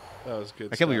pool. That was good.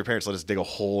 I can't believe your parents let us dig a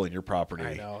hole in your property.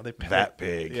 I know that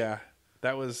big. Yeah,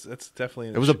 that's definitely.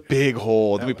 It was a big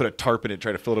hole. And then we put a tarp in it,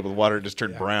 tried to fill it up with water, and it just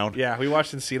turned brown. Yeah, we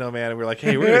watched Encino Man, and we were like,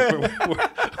 hey, we're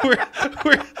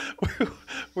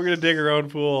gonna dig our own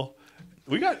pool.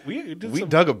 We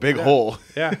dug a big hole.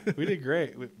 Yeah, we did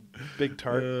great. Big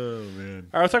tarp. Oh man!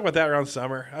 All right, we'll talk about that around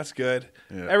summer. That's good.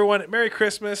 Yeah. Everyone, Merry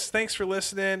Christmas! Thanks for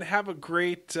listening. Have a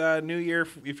great New Year.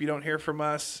 If you don't hear from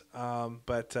us,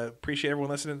 but appreciate everyone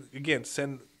listening. Again,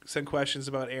 send questions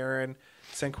about Aaron.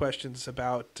 Send questions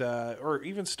about, or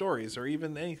even stories, or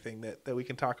even anything that we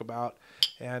can talk about.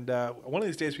 And one of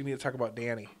these days, we need to talk about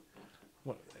Danny.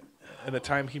 And the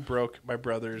time he broke my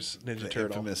brother's Ninja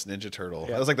Turtle. Infamous Ninja Turtle.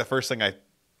 Yeah. That was like the first thing I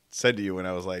said to you when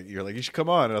I was like, you're like, you should come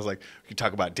on. And I was like, we can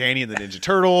talk about Danny and the Ninja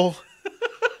Turtle.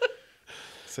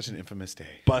 Such an infamous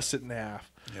day. Bust it in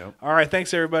half. Yep. All right.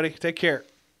 Thanks, everybody. Take care.